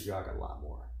I have to jog a lot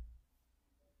more.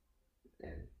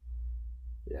 And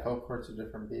yeah, Full court's a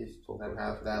different beast Full than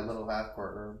court's that little half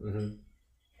court room. mm-hmm.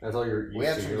 That's all you're used We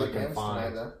had to. some You're good games tonight,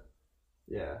 confined. though.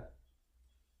 Yeah,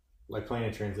 playing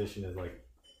in transition is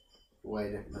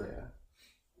Way different. yeah.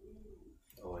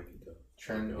 I like it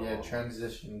though.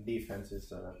 Transition defense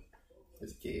is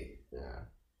key. Yeah.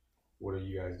 What do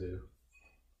you guys do?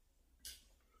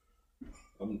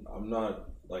 I'm not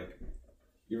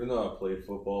even though I played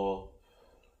football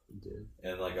Dude.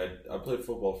 and I played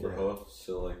football for Yeah. Huff,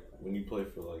 so when you play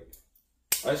for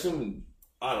I assume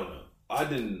I don't know. I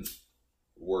didn't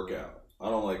work out. I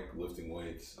don't like lifting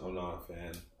weights. I'm not a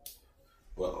fan.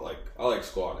 But I like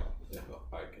squatting. If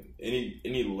I can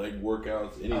any leg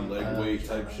workouts, any leg weight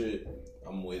type shit,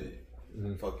 I'm with it.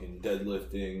 Mhm. Fucking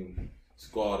deadlifting,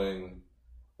 squatting,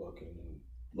 fucking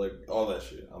all that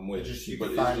shit. I'm with it. You But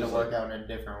can it's find a just, workout in a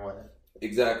different way.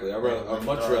 Exactly. I'd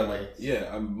much throwing rather. weights. Yeah,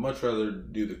 I'd much rather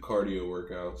do the cardio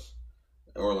workouts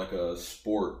or a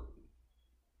sport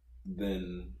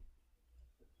than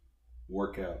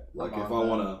workout.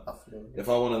 If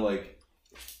I wanna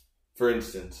for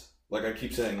instance, I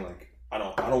keep saying I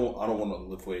don't want to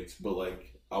lift weights, but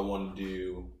I want to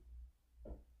do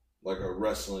a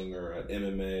wrestling or an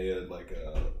MMA, a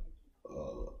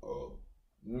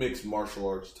mixed martial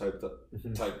arts type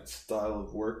style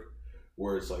of work,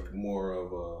 where it's more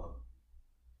of a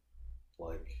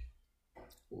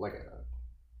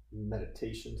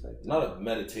meditation type thing. Not a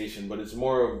meditation, but it's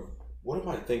more of what am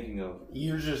I thinking of?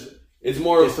 You're just It's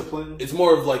more discipline. It's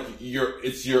more of like your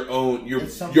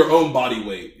own body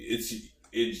weight.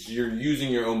 It's you're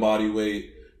using your own body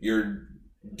weight. You're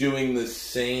doing the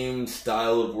same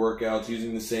style of workouts,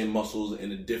 using the same muscles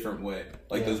in a different way.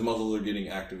 Like those muscles are getting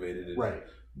activated in a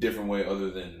different way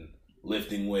other than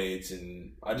lifting weights.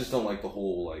 And I just don't like the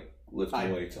whole like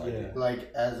lifting weights idea.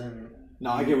 like as in.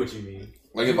 No, I get what you mean.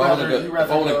 Like if I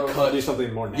want to cut, do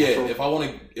something more natural. yeah. If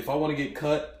I want to get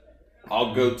cut,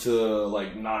 I'll go to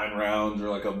like 9 rounds or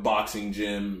like a boxing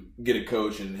gym, get a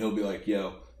coach, and he'll be like,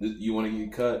 "Yo, you want to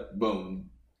get cut? Boom.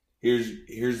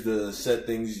 Here's the set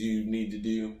things you need to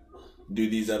do. Do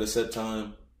these at a set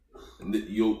time, and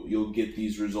you'll get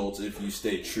these results if you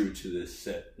stay true to this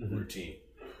set routine.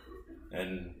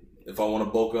 And if I want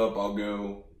to bulk up, I'll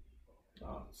go.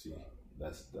 See,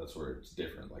 that's where it's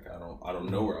different. Like I don't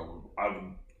know where I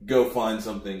would go find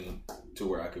something to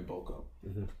where I could bulk up.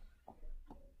 Mm-hmm.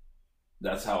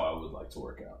 That's how I would like to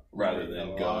work out, rather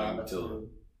than going to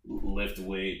lift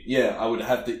weight. Yeah, I would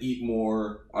have to eat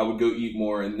more. I would go eat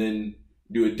more and then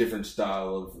do a different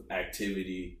style of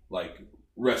activity, like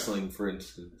wrestling, for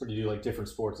instance. Or do you do like different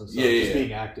sports and stuff? Yeah, just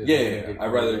being active. Yeah.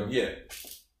 I'd rather ride a bike.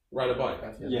 Ride a bike.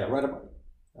 I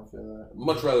feel that.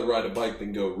 Much rather ride a bike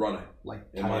than go running, like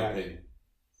in my opinion.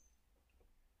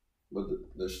 But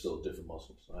there's still different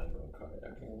muscles. I ain't going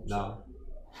kayaking. No,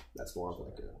 that's more of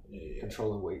like a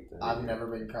controlling weight thing. I've never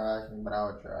been kayaking, but I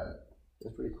would try it.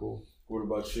 It's pretty cool. What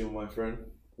about you, my friend?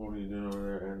 What are you doing over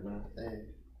there, Ant-Man?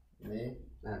 Hey, me?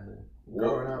 Ant-Man.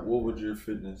 What would your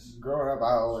fitness? Growing up,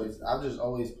 I've just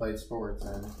always played sports,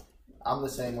 and I'm the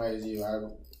same way as you.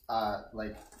 I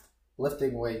like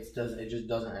lifting weights. It just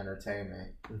doesn't entertain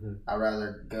me. Mm-hmm. I'd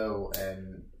rather go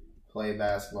and play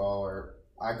basketball, or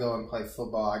I go and play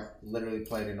football. I literally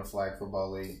played in a flag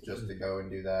football league just to go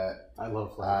and do that. I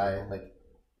love flag football.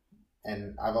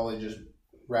 And I've always just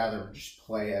rather just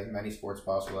play as many sports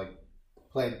possible. Like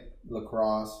played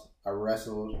lacrosse. I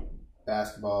wrestled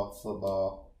basketball,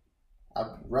 football. I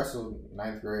wrestled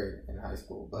 9th grade in high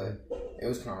school, but it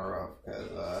was kind of rough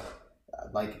because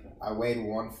I weighed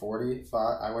 145.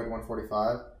 I weighed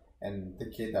 145, and the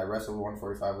kid that wrestled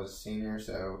 145 was a senior,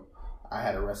 so I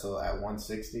had to wrestle at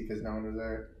 160 because no one was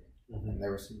there, and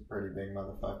there were some pretty big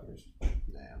motherfuckers.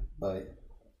 Damn. But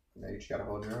you just gotta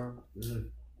hold your own.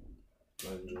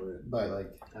 I enjoy it.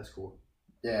 But that's cool.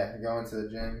 Yeah, going to the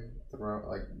gym,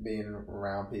 being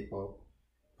around people,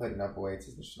 putting up weights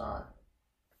is just not.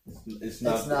 It's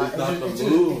not the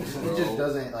move. It just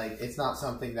doesn't it's not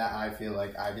something that I feel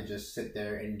like I could just sit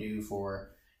there and do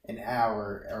for an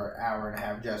hour or hour and a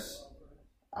half.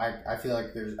 I feel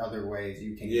like there's other ways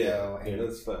you can go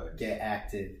and get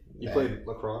active. You played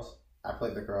lacrosse? I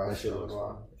played lacrosse. That shit looks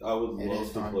fun. I would love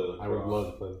to play lacrosse. I would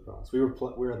love to play lacrosse. We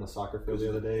were on the soccer field the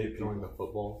other day throwing the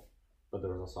football, but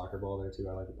there was a soccer ball there too.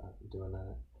 I like doing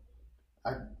that.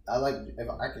 I like if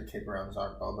I could kick around the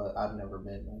soccer ball, but I've never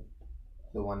been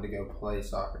the one to go play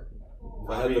soccer. If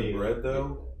I had the bread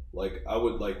though, I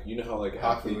would how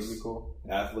hockey would be cool.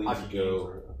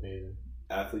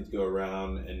 Athletes go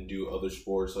around and do other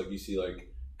sports. Like you see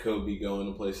Kobe going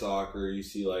to play soccer. You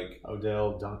see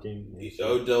Odell dunking,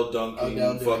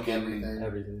 fucking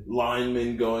everything.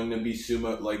 Linemen going to be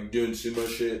sumo, doing sumo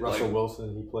shit. Russell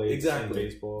Wilson, he played in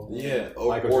baseball. Yeah,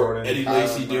 or Eddie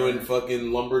Lacy doing fucking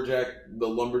the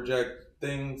lumberjack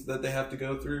things that they have to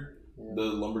go through. Yeah. The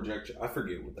lumberjack, I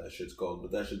forget what that shit's called,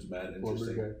 but that shit's mad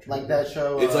interesting. Like that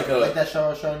show, it's like that show I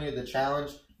was showing you, the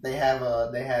challenge. They had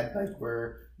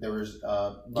where there was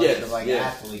a bunch of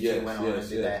athletes who went on and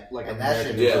did that. And that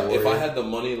shit. Yeah, if I had the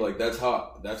money, that's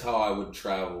how I would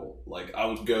travel. I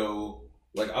would go.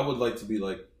 I would like to be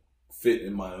fit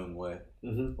in my own way.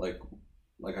 Mm-hmm.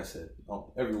 Like I said,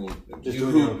 everyone.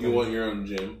 You want your own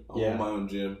gym? I want my own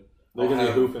gym. They're gonna be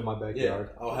a hoop in my backyard.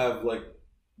 Yeah, I'll have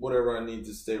whatever I need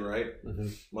to stay right. Mm-hmm.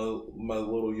 My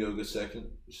little yoga session.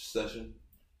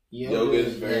 Yoga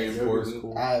is very important.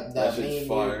 Cool. That shit's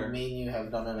fire. Me and you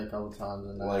have done it a couple times,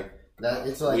 and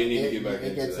we need to get back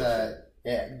into that.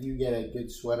 Yeah, you get a good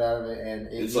sweat out of it, and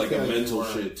it's a mental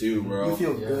shit too, bro. You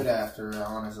feel good after,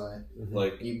 honestly.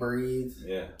 Mm-hmm. You breathe.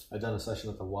 Yeah, I done a session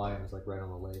at the Y, and it's right on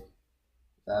the lake.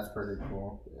 That's pretty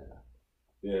cool.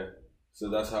 Yeah. So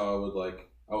that's how I would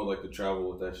like to travel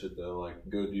with that shit though.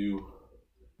 Go do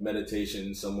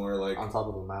meditation somewhere on top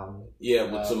of a mountain. Yeah,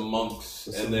 with some monks,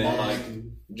 and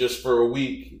then just for a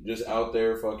week, just out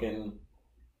there fucking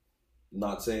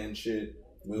not saying shit,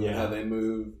 moving how they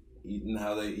move, eating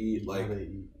how they eat,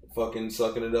 fucking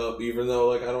sucking it up. Even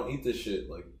though I don't eat this shit,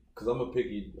 because I'm a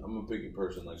picky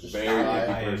person, very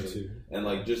picky person,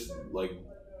 and just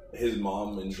his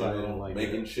mom in Try general and, like,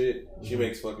 making shit. She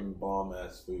makes fucking bomb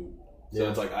ass food. So Yeah.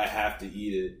 it's like I have to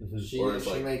eat it. She Or it's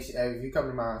like- makes. If you come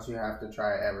to my house, you have to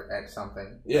try at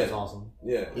something. Yeah, That's awesome.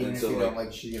 yeah. Even And if so you like, don't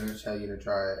like, she's gonna tell you to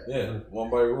try it. yeah, 1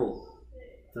 bite rule.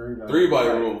 3 bite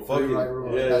right. rule. Fuck 3 it. bite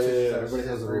rule. Yeah, That's what yeah, she yeah. says. Everybody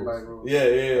has the 3 rules. bite rule. Yeah.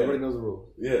 Everybody knows the rules.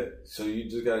 Yeah, so you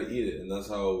just gotta eat it, and that's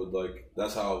how I would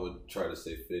that's how I would try to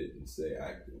stay fit and stay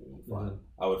active. And find,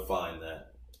 I would find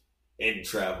that in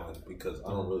traveling because I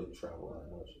don't really travel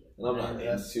that much, and I'm not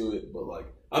into it. But like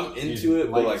I'm into it,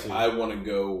 but like I want to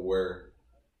go where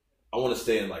I want to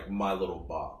stay in like my little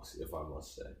box, if I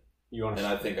must say. You want And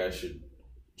I think I should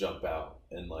jump out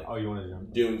and like Oh, you want to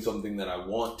jump? doing something that I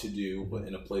want to do, but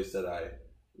in a place that I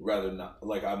rather not.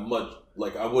 Like I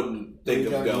wouldn't think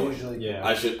of going. Yeah.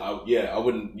 I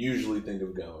wouldn't usually think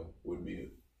of going. Would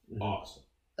be awesome.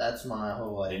 That's my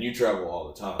whole like. And you travel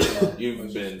all the time. Yeah, You've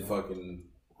which been is- fucking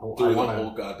I through the wanna-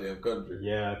 whole goddamn country.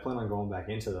 Yeah, I plan on going back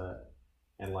into that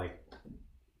and like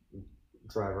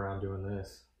drive around doing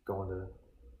this, going to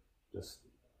just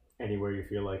anywhere you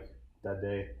feel like that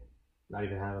day, not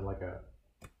even having like a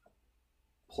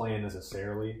plan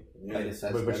necessarily, Yeah, Like a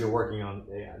set but you're schedule. working on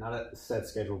not a set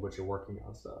schedule, but you're working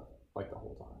on stuff like the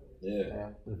whole time. yeah, Yeah.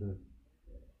 Mm-hmm.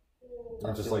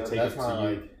 That's Just like it. take That's it my, to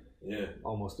you, like, yeah.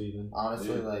 almost even.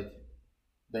 honestly, Yeah. like,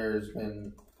 there's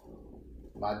been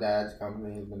my dad's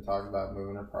company has been talking about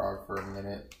moving to Prague for a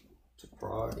minute. To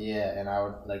Prague. Yeah, and I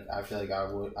would like. I feel like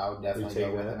I would definitely take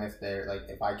go with that? them if they're like.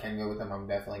 If I can go with them, I'm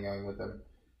definitely going with them.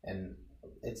 And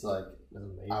it's like That's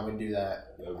amazing. I would do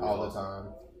that That'd be all the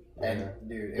awesome. time. And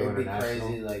dude, it Go would be international?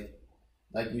 crazy.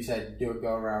 Like you said, go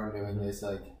around doing Mm-hmm. this.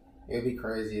 Like it would be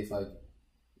crazy if like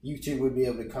YouTube would be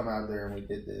able to come out there and we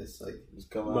did this. Like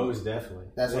Just come out. Most definitely.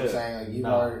 that's what I'm Yeah. saying. Like you've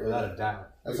No, already. without a doubt.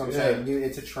 That's what I'm Yeah. saying.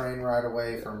 It's a train ride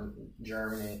away from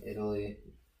Germany, Italy,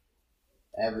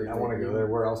 everything. I want to go there.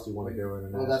 Where else do you want to go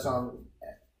internationally? Well, that's on.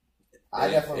 I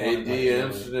definitely want to AD go.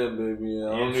 Amsterdam, baby.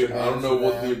 I Amsterdam. don't know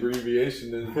what the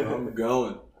abbreviation is, but I'm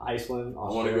going. Iceland, I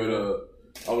want Australia.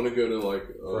 to go to like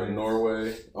France.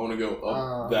 Norway. I want to go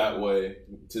up that way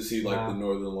to see like Nah. the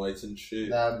northern lights and shit.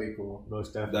 That'd be cool.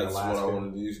 Most definitely That's Alaska. what I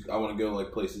want to do. I want to go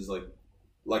like places like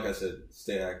I said,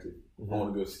 stay active. Mhm. I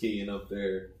want to go skiing up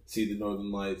there, see the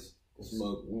northern lights,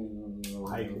 smoke,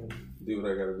 Hiking. do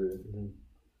what I gotta do.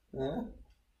 Yeah,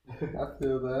 I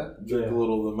feel that. Drink Yeah. a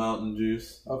little of the mountain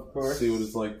juice. Of course. See what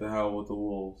it's like to howl with the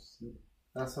wolves.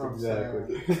 That's what I'm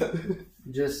Exactly. saying.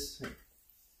 Just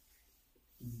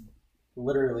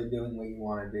literally doing what you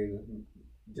want to do.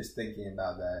 Just thinking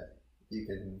about that. You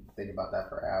can think about that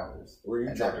for hours. Where are you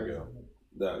And trying that to was- go?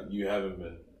 That you haven't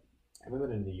been. I've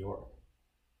been in New York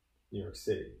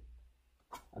City.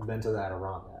 I've been to the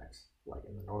Adirondacks, like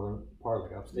in the northern part,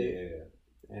 like upstate,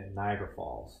 Yeah. and Niagara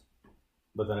Falls.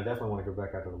 But then I definitely want to go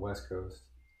back out to the West Coast,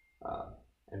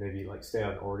 and maybe like stay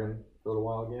out in Oregon for a little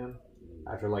while again.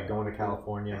 After like going to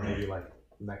California, maybe like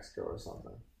Mexico or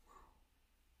something.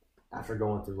 After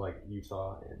going through like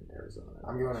Utah and Arizona.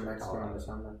 I'm going to Mexico in Colorado.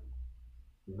 December.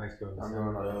 Mexico in I'm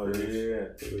December. going on Oh a cruise.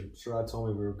 yeah. Dude, Sherrod told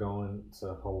me we were going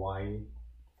to Hawaii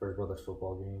for his brother's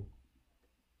football game,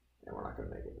 and we're not going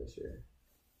to make it this year.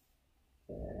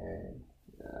 Dang.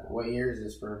 Yeah, What year is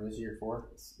this for? This year 4?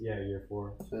 yeah, year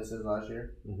 4. So this is last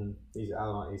year? He's out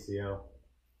on ACL.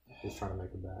 He's trying to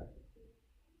make it back.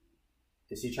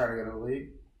 Is he trying to go to the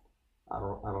league? I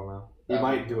don't know. He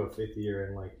might do a 5th year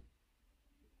and like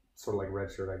sort of like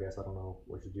red shirt. I guess I don't know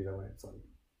what you do that way. It's like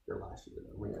your last year,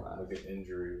 reclass, Like an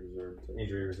injury reserve. Type.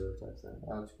 injury reserve type thing.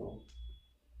 That's cool.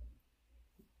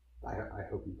 I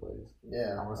hope he plays.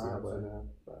 Yeah, I wanna see hope that so, play. yeah.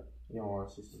 But you don't want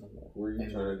to see something like that. Where are you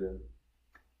trying to go?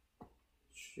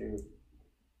 Shoot.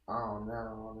 I don't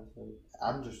know, honestly.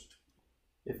 I'm just,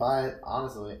 if I,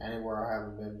 honestly, anywhere I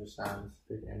haven't been just sounds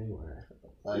Pick anywhere.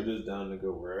 like, You're just down to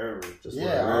go wherever. Just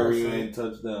Yeah, wherever you honestly. ain't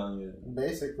touched down yet.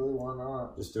 basically, why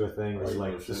not? Just do a thing where you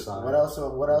like What decide. What else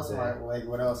am Yeah. I, like,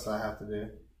 what else do I have to do?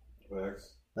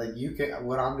 Facts. Like, you can,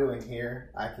 what I'm doing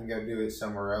here, I can go do it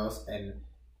somewhere else, and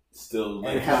Still, and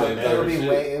like, have, same it type would of be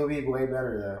shit. it would be way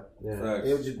better, though. Yeah. Facts.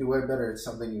 It would just be way better. It's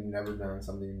something you've never done,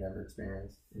 something you've never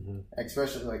experienced.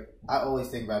 Especially, like, I always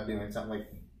think about doing something, like,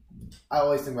 I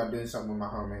always think about doing something with my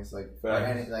homies, like,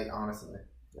 Facts. like honestly.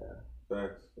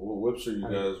 Facts. What whips are you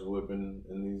guys whipping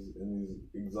in these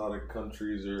exotic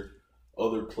countries or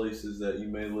other places that you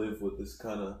may live with this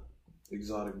kind of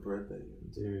exotic bread that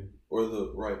you Dude, or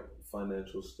the right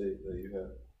financial state that you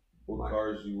have? What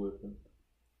cars you whipping?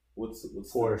 What's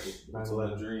Porsche what's on the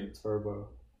 911 dream? Turbo,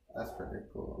 That's pretty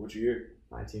cool. What year?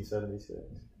 1976.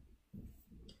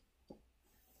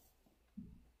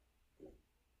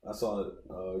 I saw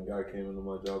a guy came into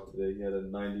my job today. He had a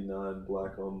 99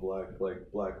 black on black,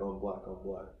 like black on black on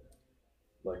black,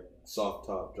 like soft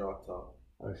top, drop top.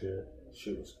 Oh shit!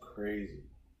 Shit was crazy.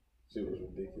 Shit was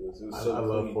ridiculous. It was I so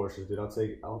love clean. Porsches, dude. I'll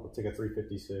take a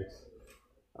 356.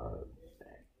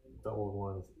 The old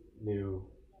one's new,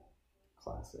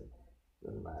 classic.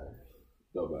 Doesn't matter.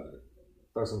 Don't matter.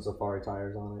 Throw some safari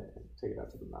tires on it and take it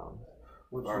out to the mountains.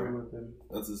 What's All your right. weapon?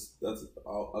 That's.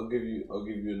 I'll give you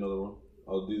another one.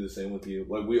 I'll do the same with you.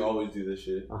 Like we always do this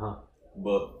shit.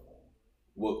 But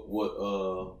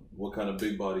what kind of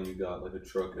big body you got? Like a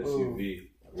truck, SUV?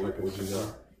 What you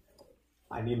got?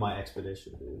 I need my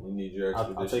Expedition, dude. You need your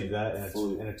Expedition. I'll take that in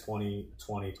fully, a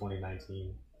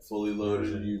 2019 fully loaded.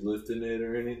 version. You lifting it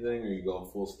or anything, or you going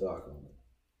full stock on it?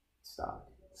 stock.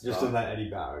 Just in that Eddie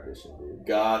Bauer edition, dude.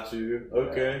 Got you.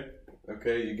 Okay.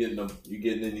 Okay. You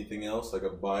getting anything else like a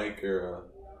bike or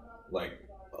like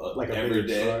a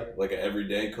everyday truck? like an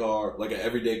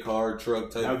everyday car truck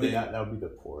type thing? That would be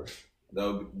the Porsche.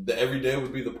 The everyday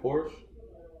would be the Porsche.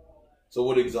 So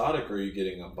what exotic are you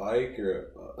getting? A bike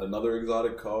or another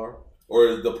exotic car? Or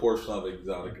is the Porsche not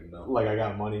exotic enough? Like I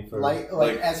got money for like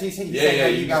as he's saying,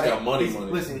 you just got money.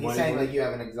 Listen, he's Money. saying like you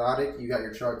have an exotic, you got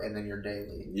your truck, and then your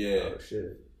daily. Yeah, Oh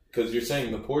shit. because you're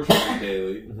saying the Porsche is your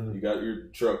daily. Mhm. You got your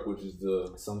truck, which is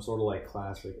the Some sort of like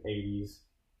classic 80s,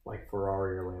 like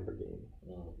Ferrari or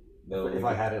Lamborghini. no, If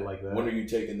I had it like that, When are you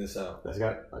taking this out? that's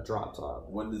got a drop top.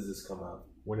 When does this come out?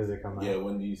 When does it come out? Yeah,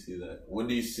 when do you see that? When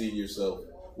do you see yourself?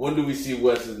 When do we see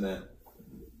Wes in that?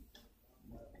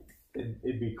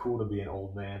 It'd be cool to be an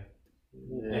old man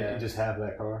and just have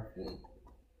that car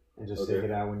and just Okay. take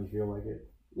it out when you feel like it.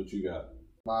 What you got?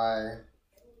 My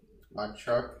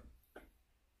truck,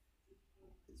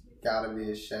 it's gotta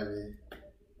be a Chevy.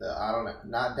 I don't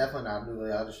know, definitely not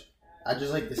Newly. I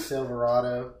just like the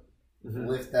Silverado. Mhm.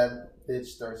 Lift that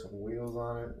bitch, throw some wheels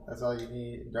on it. That's all you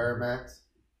need. Duramax,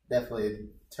 definitely a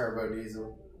turbo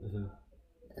diesel, Mhm.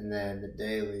 and then the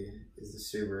daily is the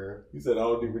Subaru. He said I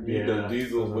don't even need Yeah, no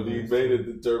diesel, those but are he nice. made it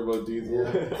the turbo diesel.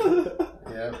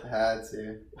 Yep, had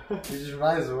to. You just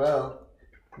might as well.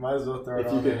 Might as well throw it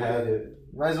If on you there. can have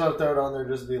it. Might as well throw it on there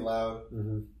just to be loud.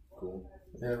 Mm-hmm. Cool.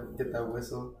 Yeah, get that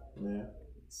whistle. Yeah.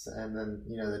 And then,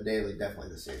 the daily, definitely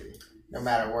the city. No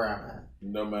matter where I'm at.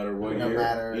 No matter what No year,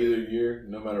 matter- either year,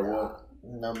 no matter what.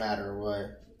 No matter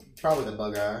what. Probably the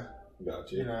bug eye.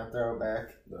 Got you. Throw it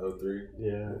back. The 03.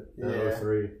 Yeah. Yeah.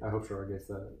 03. I hope Sure gets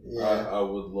that. Yeah. I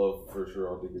would love for sure.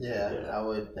 I'll think it's Yeah, I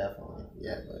would definitely.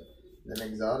 Yeah, but then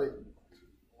exotic,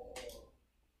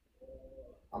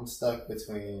 I'm stuck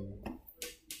between.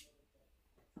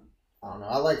 I don't know.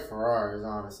 I like Ferraris,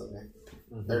 honestly.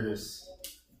 Mhm. They're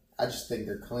I just think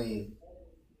they're clean.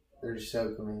 They're just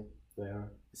so clean. They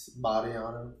are. Body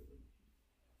on them,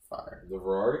 fire. The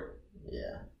Ferrari?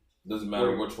 Yeah. Doesn't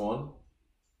matter which one.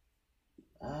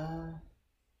 I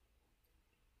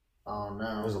don't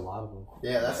know. There's a lot of them.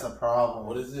 Yeah, that's the problem.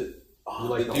 What is it? You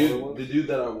like the the dude, older ones? the dude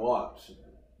that I watch.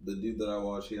 The dude that I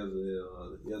watch, he has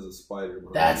a spider.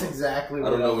 But That's I don't know. exactly I what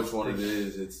don't know was which one it thinking.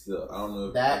 is. It's the I don't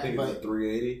know. That, I think it's a but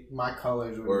 380 My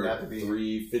colors would or have to be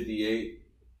 358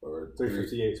 or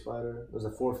 358 Spider. There's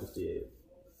a 458.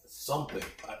 something.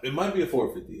 It might be a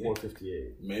 458.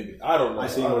 458. Maybe I don't know. I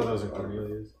seen I one of don't those in know.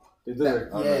 Cornelius. Dude, That- those I are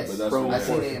don't know, yes, but that's Pro what I it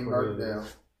seen is. it in Burkeville.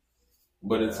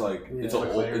 But it's like Yeah. it's an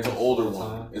McLaren older all the one.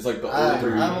 time. It's like the I've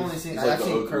older. only seen. It's like I've the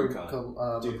seen 03 kind.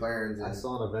 Dude, McLarens I in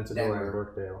saw an Aventador Denver. in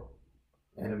Brookdale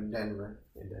in Denver.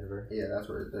 in Denver. Yeah, that's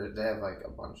where they have like a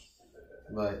bunch.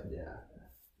 But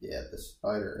Yeah, the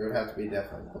spider, it would have to be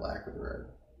definitely black with red.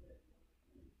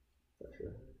 for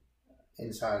sure.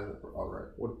 Inside is all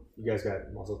red. What you guys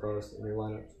got muscle cars in your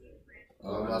lineup?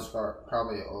 That's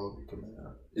probably an old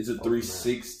Camaro. It's a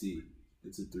 360.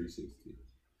 It's a 360.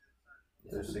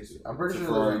 There's 60. I'm pretty It's a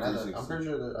sure Ferrari there's another. 360. I'm pretty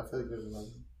sure I feel like there's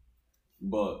another.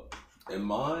 But in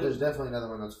mine, There's definitely another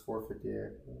one that's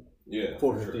 458. yeah,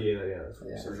 458. Yeah, that's what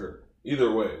Yeah. you for said. sure.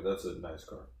 Either way, that's a nice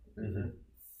car.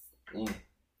 Mm-hmm.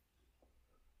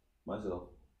 Myself,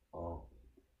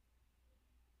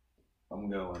 I'm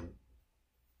going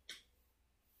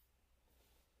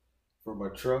for my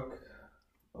truck.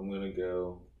 I'm gonna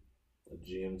go a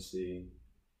GMC.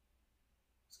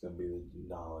 It's gonna be the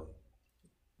Denali,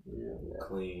 Yeah.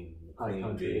 clean High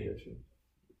country V. edition.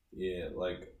 Yeah,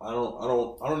 like I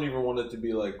don't even want it to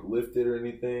be like lifted or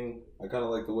anything. I kind of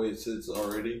like the way it sits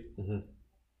already. Mhm.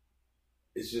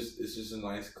 It's just a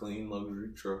nice, clean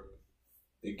luxury truck.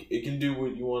 It can do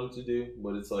what you want it to do,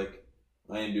 but it's like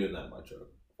I ain't doing that in my truck.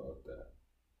 Fuck that.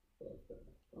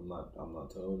 I'm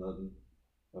not towing nothing.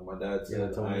 Like my dad You're not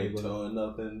said, towing I ain't anybody. towing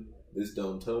nothing. This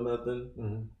don't tow nothing.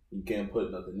 Mm-hmm. You can't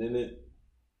put nothing in it.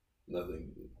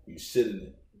 Nothing. You sit in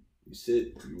it. You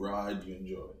sit, you ride, you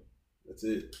enjoy. That's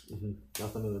it. Mm-hmm.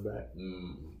 Nothing in the back.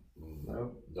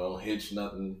 No. Don't hitch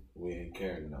nothing. We ain't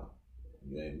carrying nothing.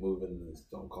 You ain't moving this.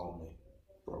 Don't call me.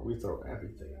 Bro, we throw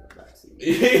everything in the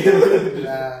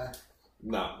backseat.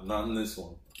 Nah, not in this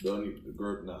one. Don't even, the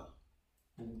group, nah.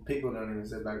 People don't even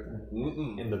sit back there.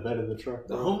 In the bed of the truck.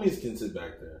 The bro. homies can sit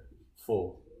back there.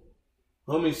 Full.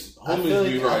 Homies, I feel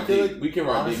we like- I ride feel deep. like We can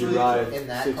ride honestly, deep. ride in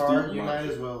that 60 car, you miles.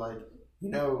 might as well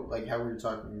like how we were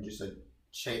talking, just like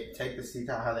take the seats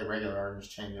out how they regular are and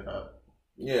just change it up.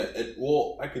 Yeah,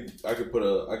 well, I could put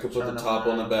Turn the top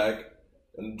on the around. back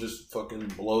and just fucking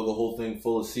blow the whole thing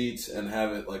full of seats and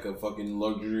have it like a fucking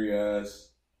luxury ass,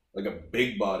 like a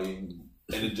big body,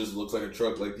 and it just looks like a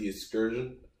truck, like the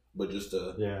Excursion, but just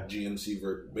a GMC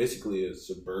basically a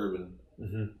Suburban,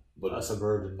 but A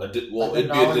Suburban. it'd be a Like a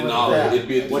Denali. Denali. It'd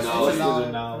be a What's Denali. the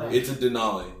Denali? It's a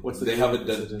Denali. What's the they have a Denali?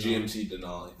 What's a Denali? GMC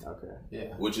Denali, Okay.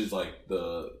 Yeah. which is like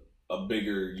a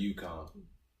bigger Yukon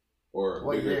or a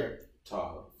What bigger year?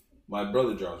 Tahoe. My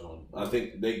brother drives one. I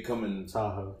think they come in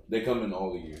Tahoe.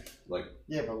 all the years. Like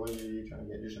Yeah, but what year are you trying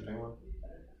to get? Just a new one?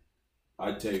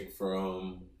 I take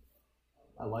from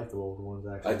I like the older ones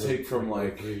actually. I take from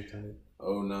like 03 type.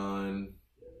 09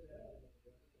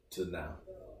 to now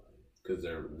because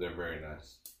they're very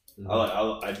nice. Mhm.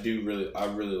 I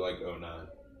really like 09.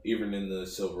 Even in the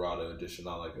Silverado edition,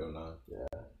 I like 09.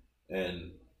 Yeah.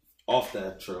 And off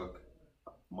that truck,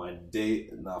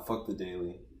 fuck the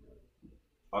daily.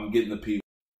 I'm getting the P.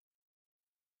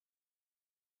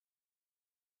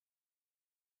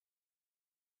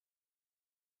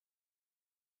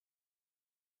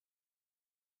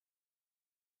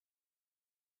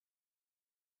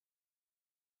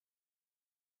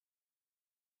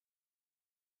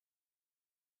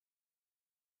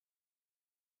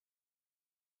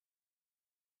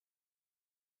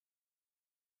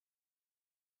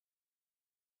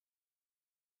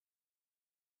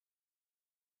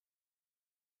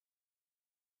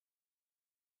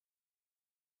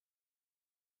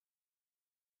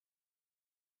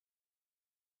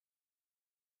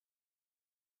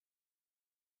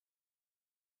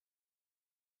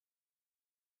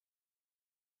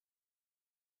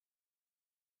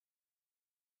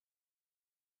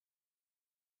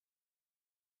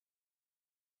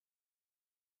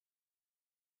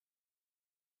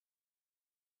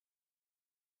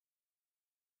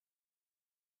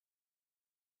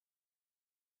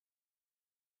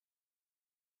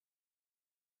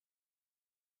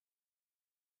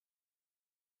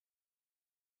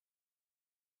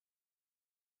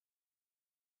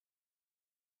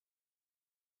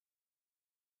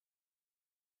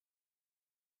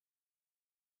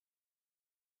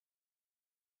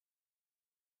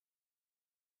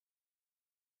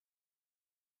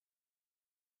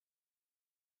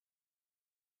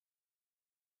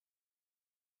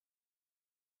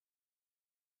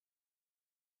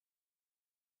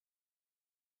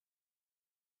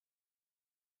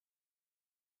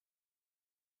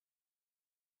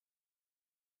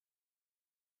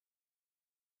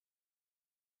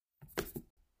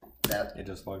 That It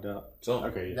just plugged out. So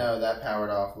Okay. Yeah. no, that powered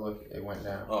off. Look, it went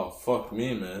down. oh fuck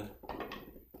me, man.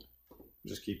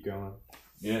 Just keep going.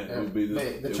 Yeah, it would be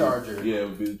the Charger. It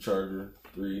would be the Charger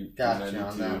Gotcha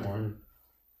on 392. that one.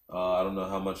 I don't know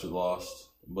how much it lost,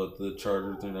 but the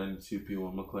Charger 392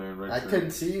 P1 McLaren red I shirt,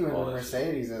 couldn't see you in all the that shit.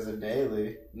 Mercedes as a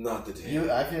daily. Not the day.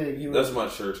 I feel like you. That's my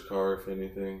church car, if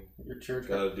anything. Your church.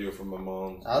 Got to do it for my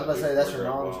mom. I was about to say that's your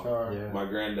mom's car. Yeah. My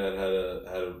granddad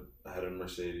had a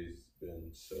Mercedes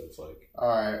Benz, so it's like All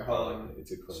right, I hold like on. it.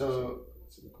 It's a clean. So-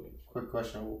 it's a clean. Quick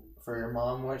question for your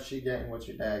mom: what's she getting? What's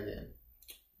your dad getting?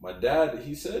 My dad,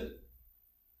 he said,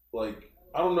 like,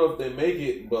 I don't know if they make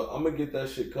it, but I'm gonna get that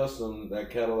shit custom. That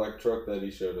Cadillac truck that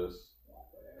he showed us,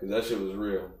 because that shit was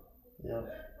real. Yeah.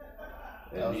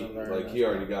 That And was he a very like nice he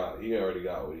already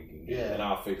got what he can get, Yeah. and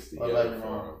I'll fix the What other about your for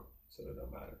mom? him, so it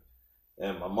don't matter.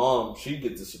 And my mom, she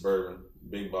gets the Suburban,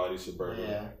 big body Suburban.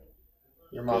 Yeah.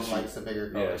 Your mom She- likes the bigger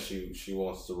car. Yeah, she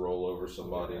wants to roll over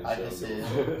somebody and I show can see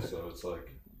them. it. So it's like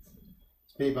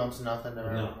Speed bumps nothing to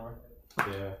her No. anymore.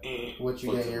 Yeah. What you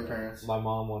What's getting your it? parents? My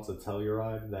mom wants a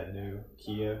Telluride, that new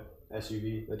Kia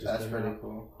SUV that just That's came pretty out.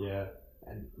 cool. Yeah.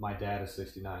 And my dad is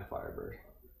 69 Firebird.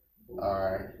 All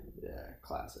right. Yeah,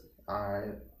 classic. All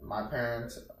right. My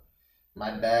parents,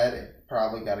 my dad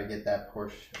probably got to get that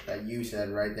Porsche that you said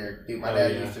right there. Dude, my Oh,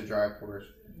 dad yeah. used to drive Porsche.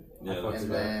 yeah, fucks that's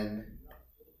And with that. then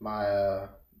my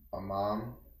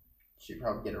mom, she'd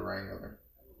probably get a Wrangler.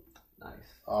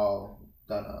 Nice. All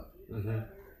done up. Mm-hmm.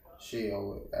 She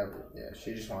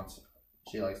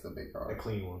likes the big A car.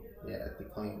 clean one. Yeah, the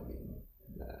clean bean.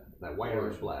 That white or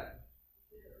black?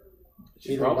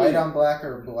 Either white on black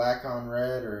or black on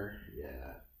red, or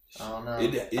Yeah. I don't know.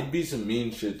 It'd be some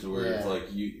mean shit to where it's Yeah. like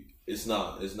it's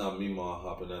not Meemaw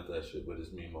hopping at that shit, but it's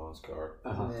Meemaw's car.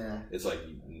 Uh-huh. Yeah, It's like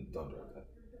you don't drive that.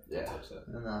 Don't touch that.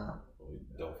 no.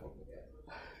 Don't fuck with that.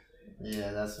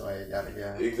 Yeah, that's the way you gotta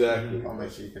go. Exactly. I'll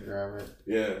make sure you can drive it.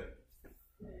 Yeah,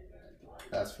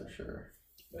 That's for sure.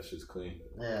 that shit's clean.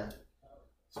 Yeah.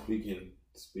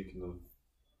 Speaking of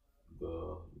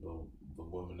the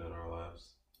women in our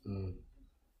lives, Mm.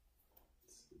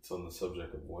 it's on the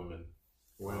subject of women.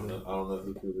 I Women. don't know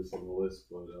who threw this on the list,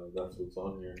 but that's what's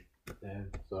on here.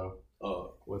 Damn. So,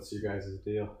 Uh, what's your guys'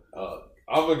 deal?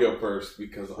 I'm gonna go first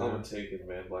because Sure. I'm gonna take it,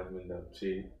 man. Black men don't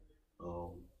cheat.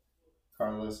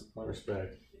 Carlos,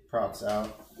 Respect. props out.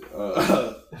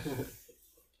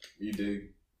 You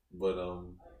dig, but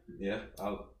yeah,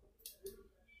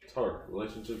 it's hard.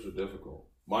 Relationships are difficult.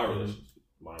 My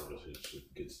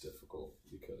relationship gets difficult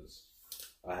because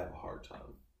I have a hard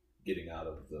time getting out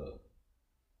of the.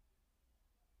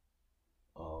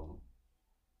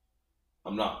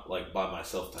 I'm not like by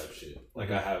myself type shit. Like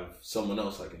I have someone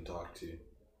else I can talk to.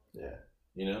 Yeah.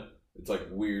 You know, it's like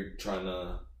weird trying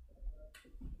to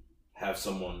have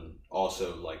someone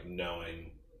also like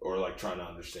knowing or like trying to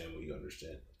understand what you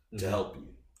understand to help you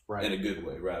Right. in a good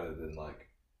way rather than like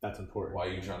That's important. why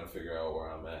you trying to figure out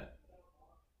where I'm at,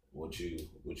 what you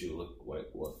look like,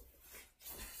 what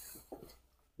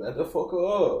back the fuck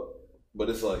up. But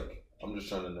it's like I'm just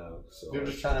trying to know. So You're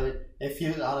just trying to. If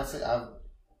you honestly,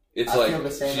 it's I like feel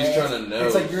the same she's way. trying to know.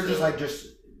 It's like you're so- just like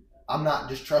I'm not.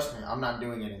 Just trust me. I'm not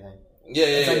doing anything. yeah.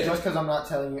 It's like just because I'm not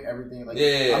telling you everything. Like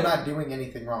Yeah. I'm not doing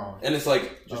anything wrong. And it's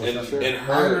like, Oh, and sure. I her,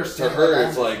 to understand her, that.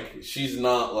 it's like, she's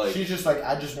not like, She's just like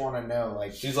I just want to know.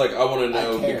 Like she's like, I want to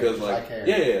know I care, because I like, care.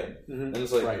 yeah. Mhm. And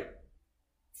it's like, Right.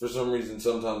 for some reason,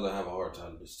 sometimes I have a hard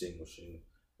time distinguishing,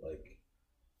 like,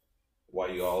 why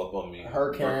you all up on me.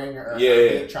 her caring or Yeah,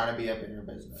 her yeah. trying to be up in your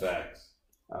business. Facts.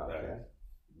 Oh, okay. Facts.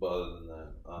 But other than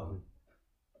that,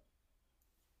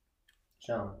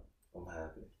 Sean. I'm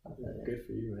happy. Good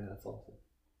for you, man. That's awesome.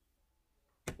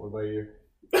 What about you?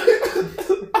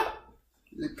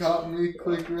 You caught me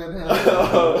quick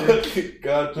red-handed.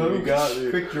 Got you, we got you.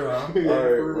 Quick draw.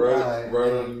 Alright,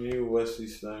 right on you, Wesley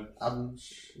Snipes.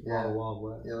 Yeah. Wild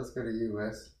West. Yeah, let's go to you,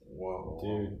 Wes. Wow.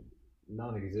 Dude,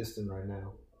 non-existent right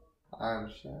now. I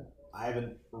understand. I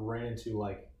haven't ran into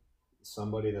like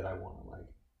somebody that I want to like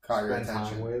Caught your spend time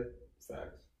attention. with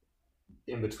Facts.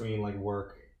 in between like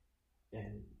work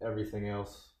and everything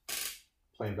else.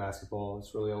 Playing basketball,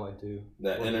 it's really all I do.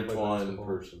 That Work and play intertwined basketball.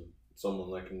 person.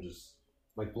 Someone that can just.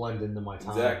 Like blend into my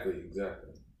time. Exactly.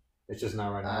 It's just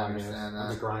not right I now. I guess understand I'm that.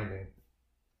 just grinding.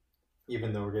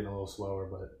 Even though we're getting a little slower,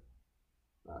 but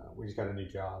we just got a new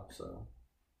job, so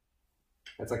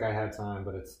it's like I have time,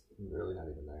 but it's really not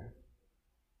even there.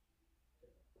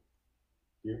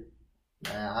 You?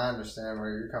 Man, I understand where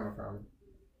you're coming from.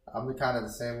 I'm kind of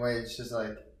the same way. It's just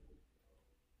like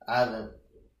I haven't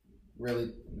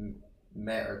really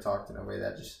met or talked in a way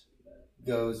that just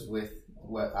goes with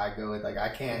what I go with. Like I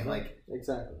can't like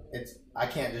Exactly. I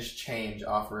can't just change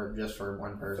offer just for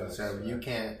one person. That's So if you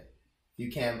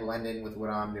right. can't blend in with what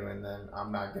I'm doing, then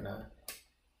I'm not gonna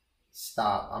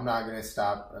stop. I'm not gonna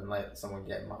stop and let someone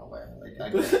get in my way.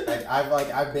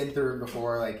 I've been through it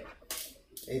before. Like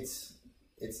it's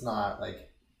not like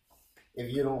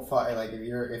if you don't find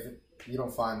if you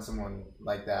don't find someone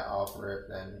like that offer it,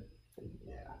 then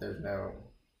Yeah. there's no.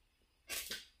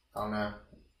 I don't know.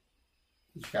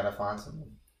 You just gotta find someone.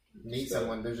 Meet Just gotta-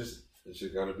 someone. There's just It's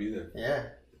just gotta be there. yeah.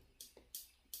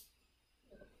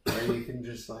 Or you can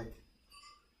just like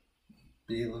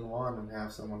be Lin Juan and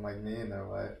have someone like me in their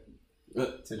life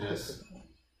to just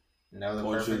know the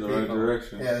Point you perfect in the right people.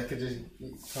 direction. Yeah, they could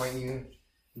just point you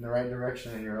in the right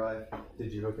direction in your life.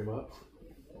 Did you hook him up?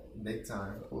 Big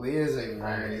time. Leah is a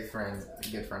very good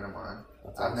friend of mine.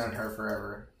 That's I've awesome. known her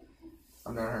forever.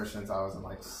 I've known her since I was in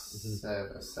like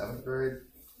seventh grade.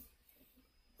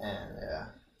 And yeah,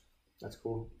 That's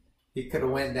cool. he could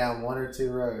have went down one or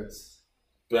two roads.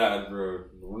 Bad road.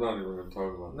 We're not even gonna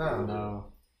talk about No.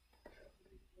 No.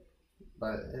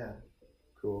 But yeah,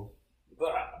 Cool.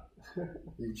 that.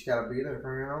 you just gotta be there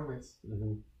for your homies.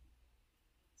 Mm-hmm.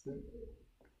 That's it.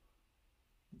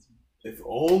 If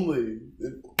only.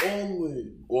 If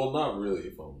only. Well, not really.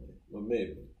 If only, but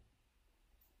maybe.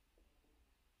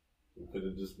 We could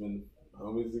have just been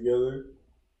homies together.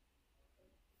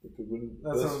 It could have been.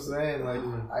 That's what I'm saying. Like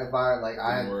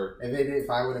Didn't work. if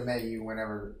I would have met you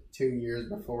whenever 2 years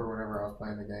before, whenever I was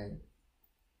playing the game,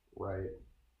 Right.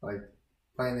 like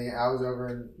I was over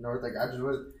in North Lake.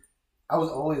 I was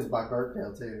always by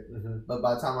Burkdale too. Mm-hmm. But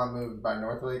by the time I moved by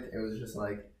North Lake, it was just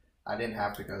like I didn't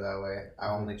have to go that way.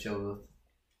 I only chilled with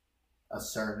a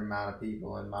certain amount of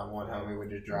people, and my one homie would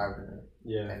just drive to me.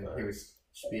 Yeah. And he would just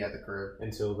be at the crib.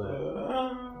 Until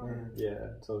then.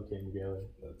 Yeah, until it came together.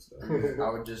 That's I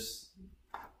would just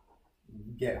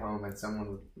get home and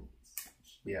someone would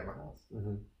just be at my house.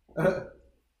 Mm-hmm.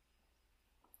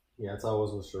 Yeah, that's how it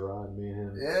was with Sherrod. Me and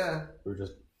him. Yeah. We were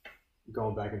just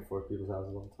going back and forth to people's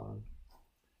houses all the time.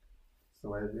 That's the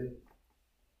way it is.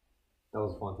 That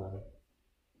was a fun time.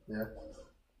 Yeah.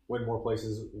 Went more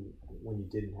places when you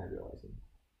didn't have your license.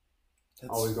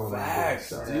 That's Always going around facts,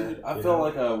 doing stuff. dude. I You felt know?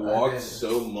 like I walked did.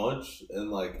 so much, and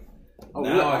like Oh,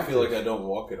 now we're I feel active. like I don't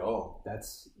walk at all.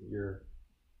 That's your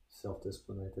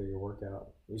self-discipline right there, your workout.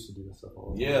 We used to do this stuff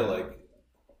all the Yeah, time.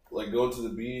 like going to the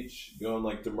beach, going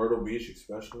like to Myrtle Beach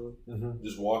especially, Mm-hmm.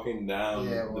 just walking down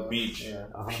Yeah, the well, beach. yeah.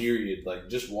 Uh-huh. Period. Like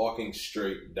just walking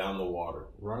straight down the water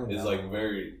Running is down like the-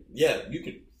 very you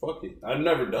could fuck it. I've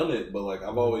never done it, but like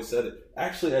I've always said it.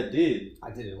 Actually, I did.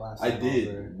 I did it last I time. was did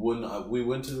there. when we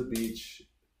went to the beach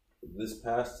this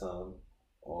past time.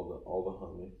 All the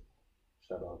homies.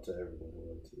 Shout out to everyone who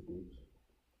went to the beach.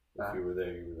 If you were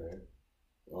there, you were there.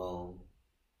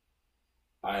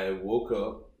 I woke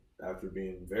up after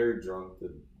being very drunk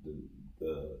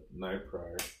the night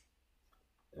prior,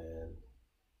 and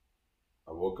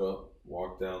I woke up,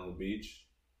 walked down the beach,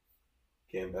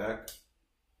 came back,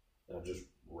 and I just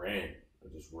ran. I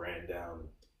just ran down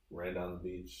the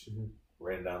beach,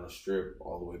 ran down the strip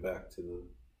all the way back to the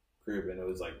crib, and it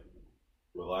was like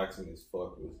relaxing as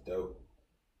fuck. It was dope,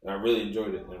 and I really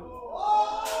enjoyed it. And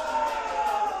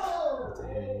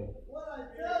Damn.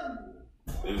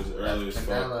 it was early as fuck.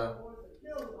 Canelo,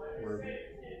 where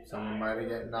someone might have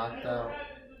get knocked out.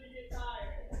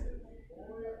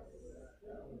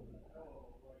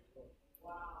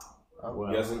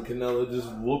 Well, Guessing Canelo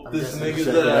just whooped I'm this guessing nigga's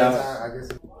check it out. ass. I guess.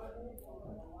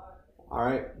 all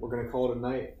right, we're gonna call it a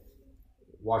night.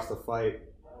 Watch the fight,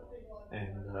 and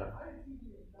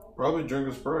Probably drink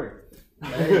a spray.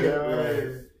 There you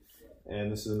go.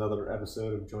 and this is another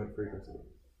episode of Joint Frequency.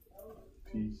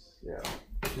 Peace. Yeah.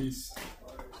 Peace.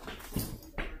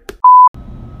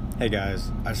 Hey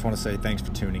guys, I just want to say thanks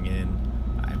for tuning in.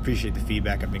 I appreciate the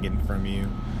feedback I've been getting from you.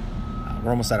 We're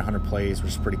almost at 100 plays,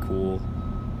 which is pretty cool.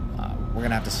 We're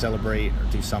going to have to celebrate or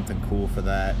do something cool for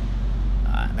that,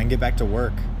 and then get back to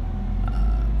work.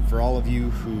 For all of you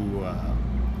who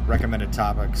recommended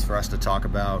topics for us to talk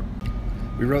about,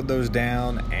 we wrote those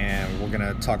down, and we're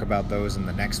going to talk about those in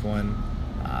the next one.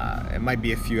 It might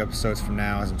be a few episodes from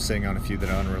now, as I'm sitting on a few that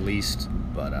are unreleased,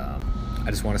 but I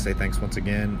just want to say thanks once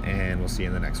again, and we'll see you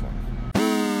in the next one.